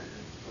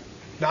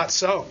 Not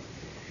so.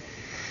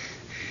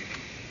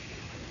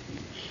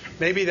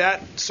 Maybe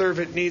that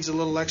servant needs a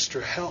little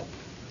extra help.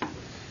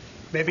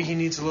 Maybe he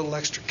needs a little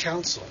extra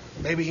counsel.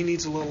 Maybe he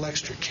needs a little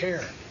extra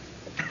care.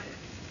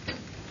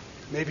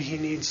 Maybe he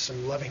needs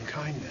some loving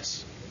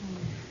kindness.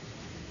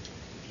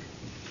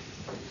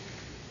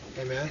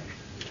 Amen?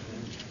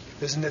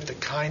 Isn't it the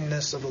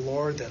kindness of the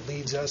Lord that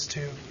leads us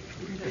to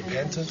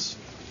repentance?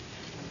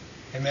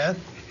 Amen?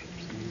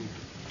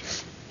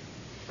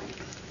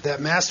 That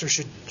master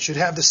should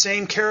have the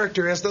same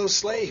character as those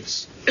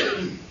slaves.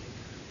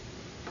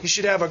 He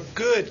should have a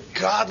good,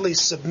 godly,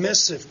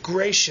 submissive,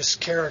 gracious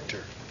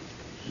character.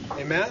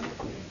 Amen?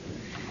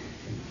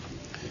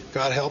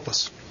 God help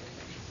us.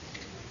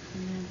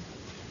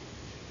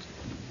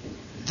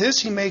 This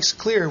he makes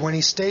clear when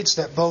he states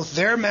that both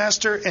their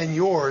master and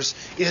yours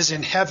is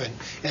in heaven,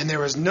 and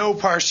there is no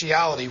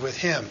partiality with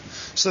him,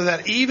 so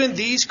that even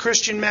these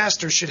Christian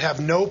masters should have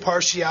no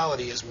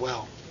partiality as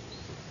well.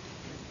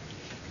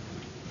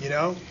 You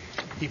know,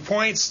 he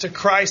points to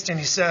Christ and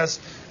he says,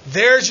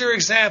 there's your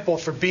example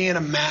for being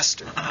a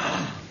master.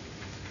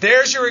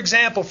 There's your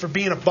example for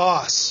being a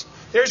boss.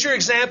 There's your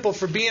example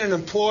for being an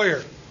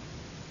employer.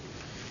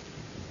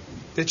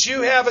 That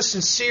you have a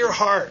sincere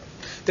heart.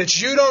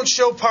 That you don't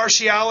show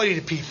partiality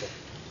to people.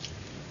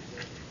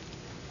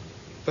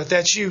 But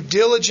that you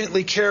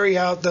diligently carry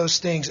out those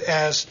things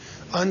as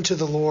unto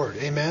the Lord.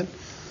 Amen?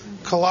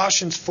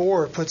 Colossians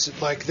 4 puts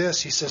it like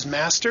this. He says,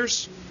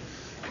 Masters,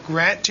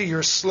 grant to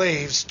your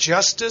slaves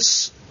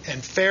justice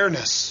and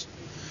fairness,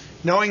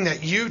 knowing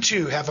that you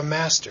too have a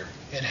master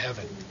in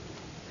heaven.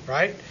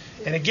 Right?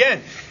 And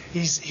again,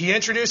 he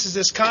introduces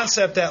this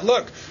concept that,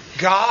 look,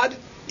 God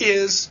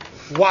is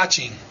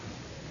watching.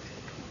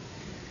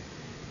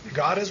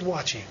 God is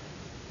watching.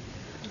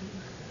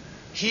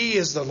 He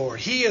is the Lord.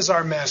 He is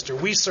our master.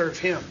 We serve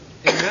Him.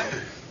 Amen?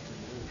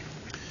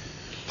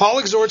 Paul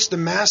exhorts the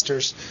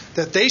masters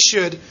that they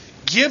should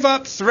give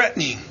up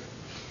threatening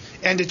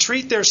and to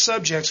treat their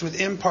subjects with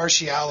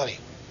impartiality.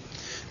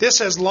 This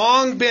has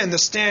long been the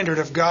standard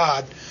of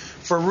God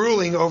for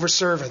ruling over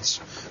servants.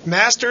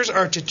 Masters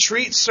are to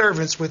treat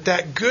servants with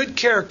that good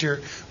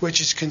character which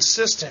is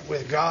consistent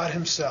with God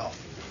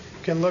Himself.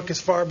 You can look as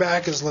far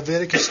back as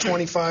Leviticus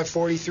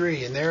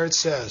 25:43, and there it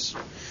says,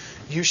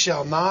 You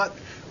shall not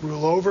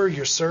rule over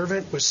your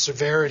servant with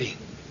severity,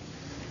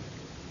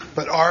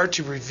 but are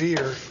to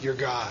revere your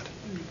God.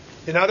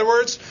 In other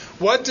words,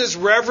 what does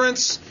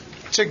reverence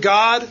to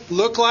God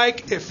look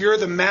like if you're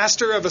the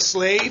master of a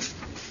slave?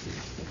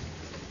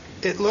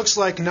 It looks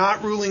like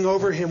not ruling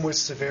over him with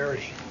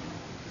severity.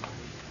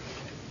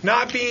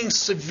 Not being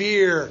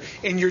severe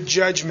in your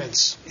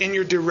judgments, in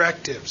your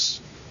directives.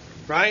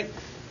 Right?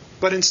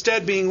 But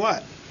instead being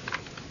what?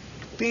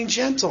 Being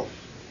gentle.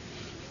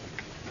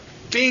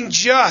 Being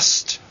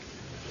just.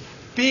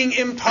 Being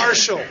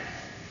impartial.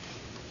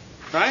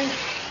 Right?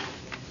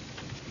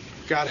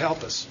 God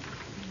help us.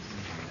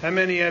 How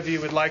many of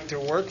you would like to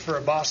work for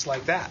a boss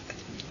like that?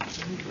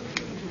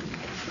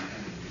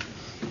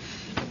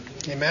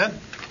 Amen?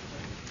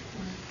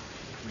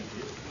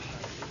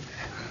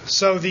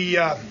 So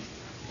the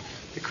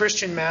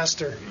Christian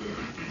master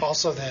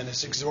also then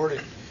is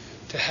exhorted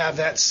to have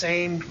that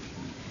same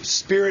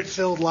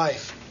Spirit-filled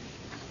life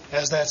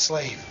as that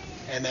slave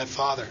and that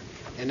father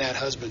and that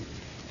husband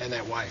and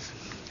that wife.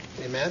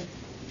 Amen?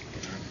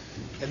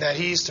 And that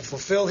he's to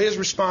fulfill his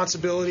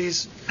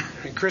responsibilities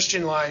in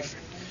Christian life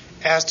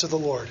as to the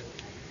Lord.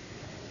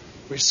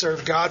 We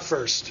serve God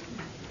first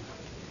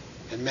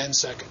and men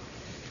second.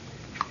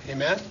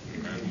 Amen?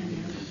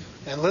 Amen.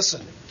 And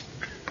listen,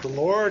 the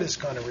Lord is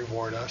going to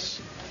reward us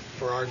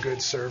for our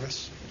good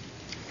service.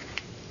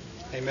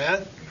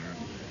 Amen?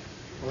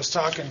 I was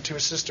talking to a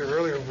sister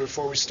earlier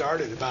before we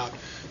started about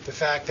the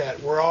fact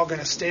that we're all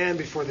going to stand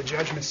before the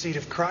judgment seat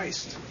of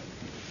Christ.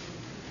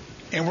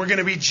 And we're going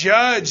to be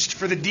judged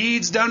for the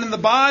deeds done in the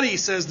body,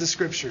 says the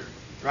Scripture.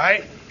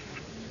 Right?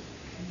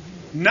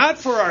 Not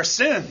for our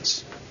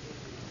sins.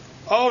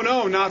 Oh,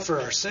 no, not for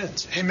our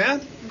sins.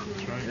 Amen?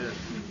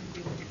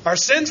 Our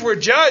sins were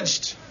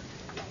judged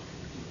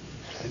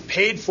and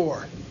paid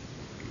for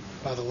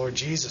by the Lord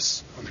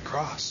Jesus on the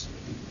cross.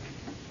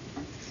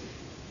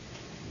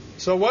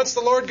 So what's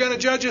the Lord going to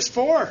judge us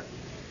for?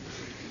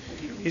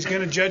 He's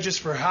going to judge us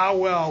for how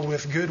well,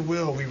 with good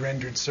will, we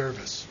rendered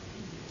service.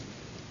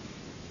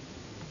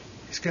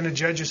 He's going to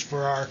judge us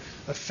for our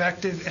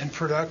effective and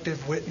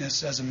productive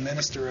witness as a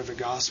minister of the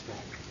gospel,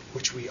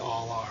 which we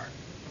all are.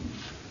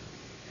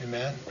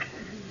 Amen?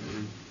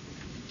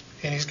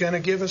 And He's going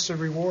to give us a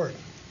reward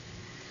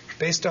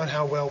based on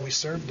how well we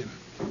served Him.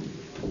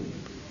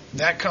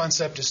 That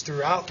concept is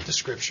throughout the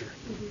Scripture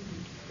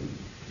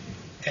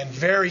and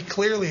very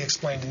clearly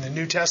explained in the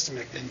New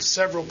Testament in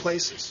several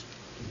places.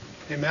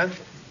 Amen?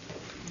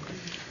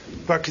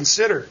 But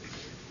consider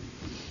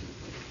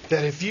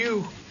that if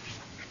you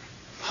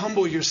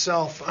humble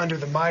yourself under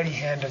the mighty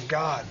hand of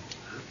God,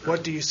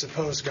 what do you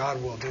suppose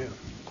God will do?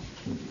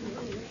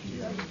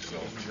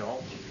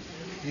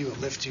 He will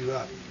lift you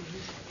up.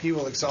 He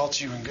will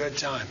exalt you in good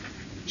time.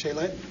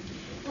 Shaylin?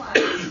 Well, I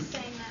was just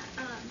saying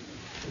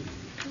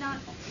that,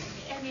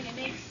 it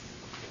makes,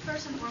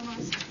 first and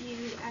foremost,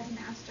 you as a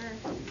master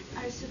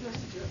are supposed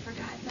to do it for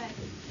God, but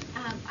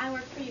I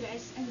work for you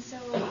guys, and so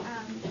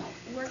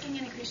working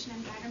in a Christian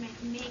environment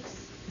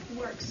makes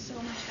work so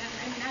much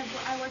better.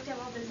 I worked at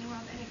Walt Disney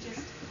World, and it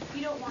just,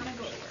 you don't want to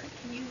go to work.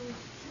 You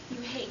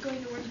hate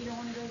going to work, you don't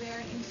want to go there,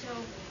 and so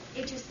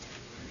it just,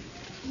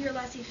 you're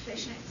less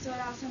efficient. So it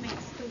also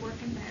makes the work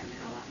environment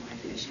a lot more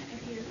efficient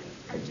if you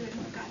are doing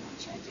what God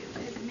wants you to do,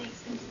 because it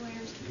makes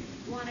employers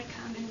want to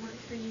come and work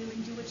for you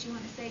and do what you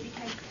want to say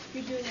because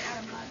you're doing it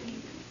out of love and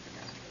you're doing it for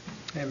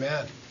God.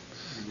 Amen.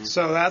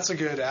 So that's a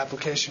good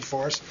application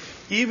for us.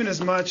 Even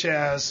as much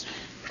as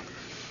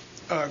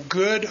a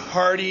good,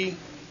 hearty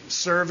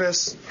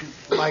service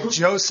like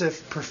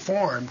Joseph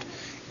performed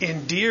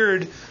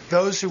endeared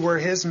those who were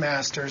his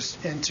masters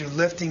into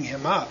lifting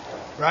him up,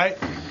 right?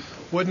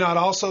 Would not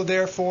also,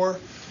 therefore,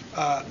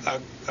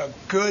 a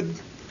good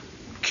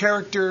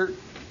character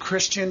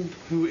Christian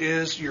who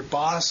is your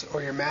boss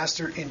or your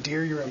master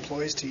endear your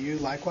employees to you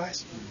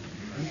likewise?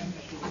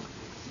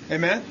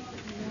 Amen?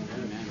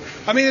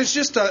 I mean, it's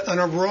just an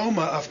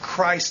aroma of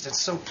Christ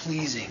that's so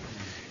pleasing.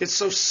 It's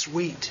so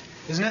sweet,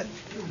 isn't it?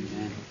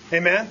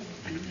 Amen?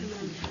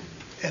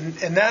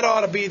 And that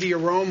ought to be the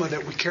aroma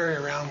that we carry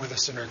around with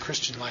us in our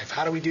Christian life.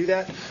 How do we do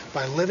that?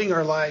 By living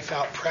our life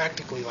out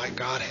practically like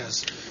God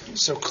has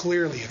so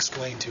clearly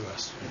explained to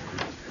us.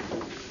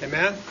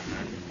 Amen?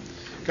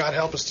 God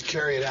help us to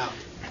carry it out.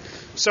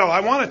 So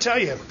I want to tell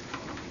you,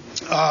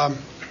 I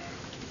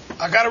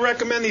got to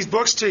recommend these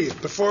books to you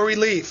before we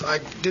leave. I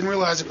didn't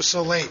realize it was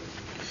so late.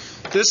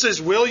 This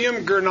is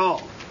William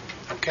Gurnall.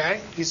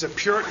 Okay? He's a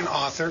Puritan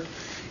author,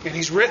 and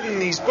he's written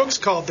these books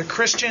called The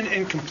Christian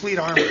in Complete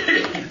Armor.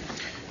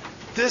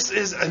 This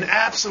is an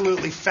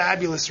absolutely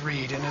fabulous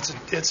read, and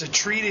it's a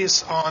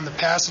treatise on the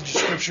passage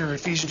of Scripture,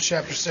 Ephesians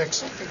chapter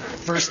 6,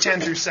 verse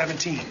 10 through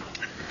 17.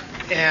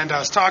 And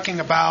it's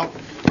talking about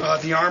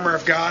the armor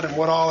of God and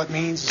what all it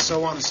means and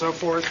so on and so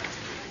forth.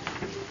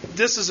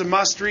 This is a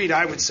must-read,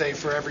 I would say,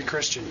 for every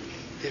Christian.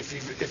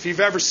 If you've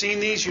ever seen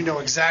these, you know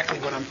exactly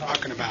what I'm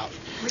talking about.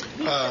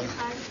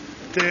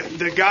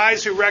 The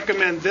guys who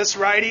recommend this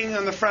writing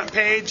on the front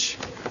page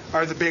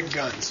are the big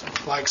guns,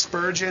 like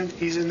Spurgeon,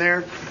 he's in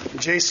there.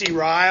 J.C.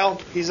 Ryle,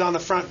 he's on the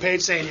front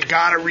page saying, you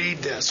got to read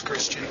this,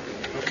 Christian.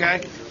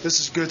 Okay? This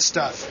is good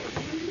stuff.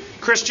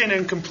 Christian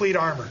in Complete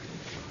Armor.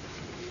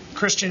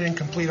 Christian in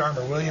Complete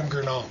Armor, William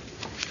Gurnall.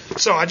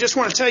 So I just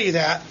want to tell you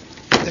that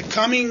the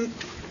coming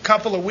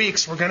couple of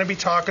weeks, we're going to be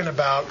talking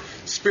about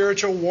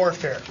spiritual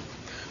warfare.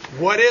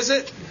 What is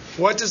it?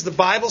 What does the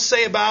Bible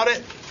say about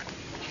it?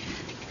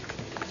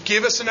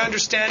 Give us an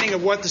understanding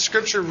of what the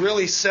Scripture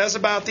really says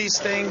about these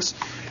things.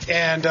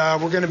 And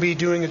we're going to be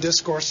doing a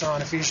discourse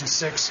on Ephesians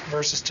 6,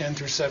 verses 10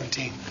 through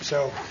 17.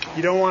 So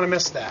you don't want to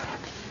miss that.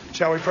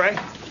 Shall we pray?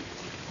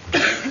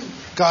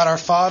 God our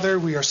Father,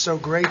 we are so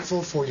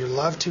grateful for your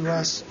love to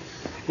us.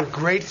 We're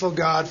grateful,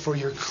 God, for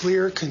your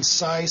clear,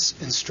 concise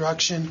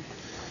instruction.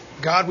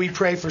 God, we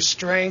pray for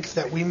strength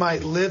that we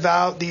might live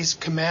out these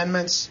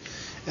commandments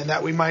and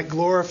that we might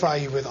glorify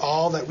you with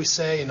all that we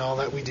say and all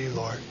that we do,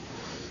 Lord.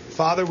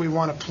 Father, we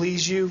want to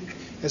please you,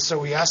 and so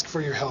we ask for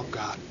your help,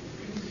 God.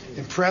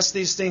 Impress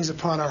these things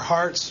upon our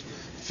hearts,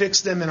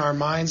 fix them in our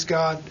minds,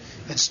 God,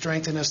 and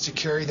strengthen us to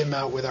carry them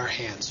out with our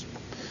hands.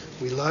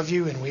 We love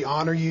you and we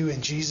honor you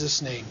in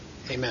Jesus' name.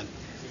 Amen.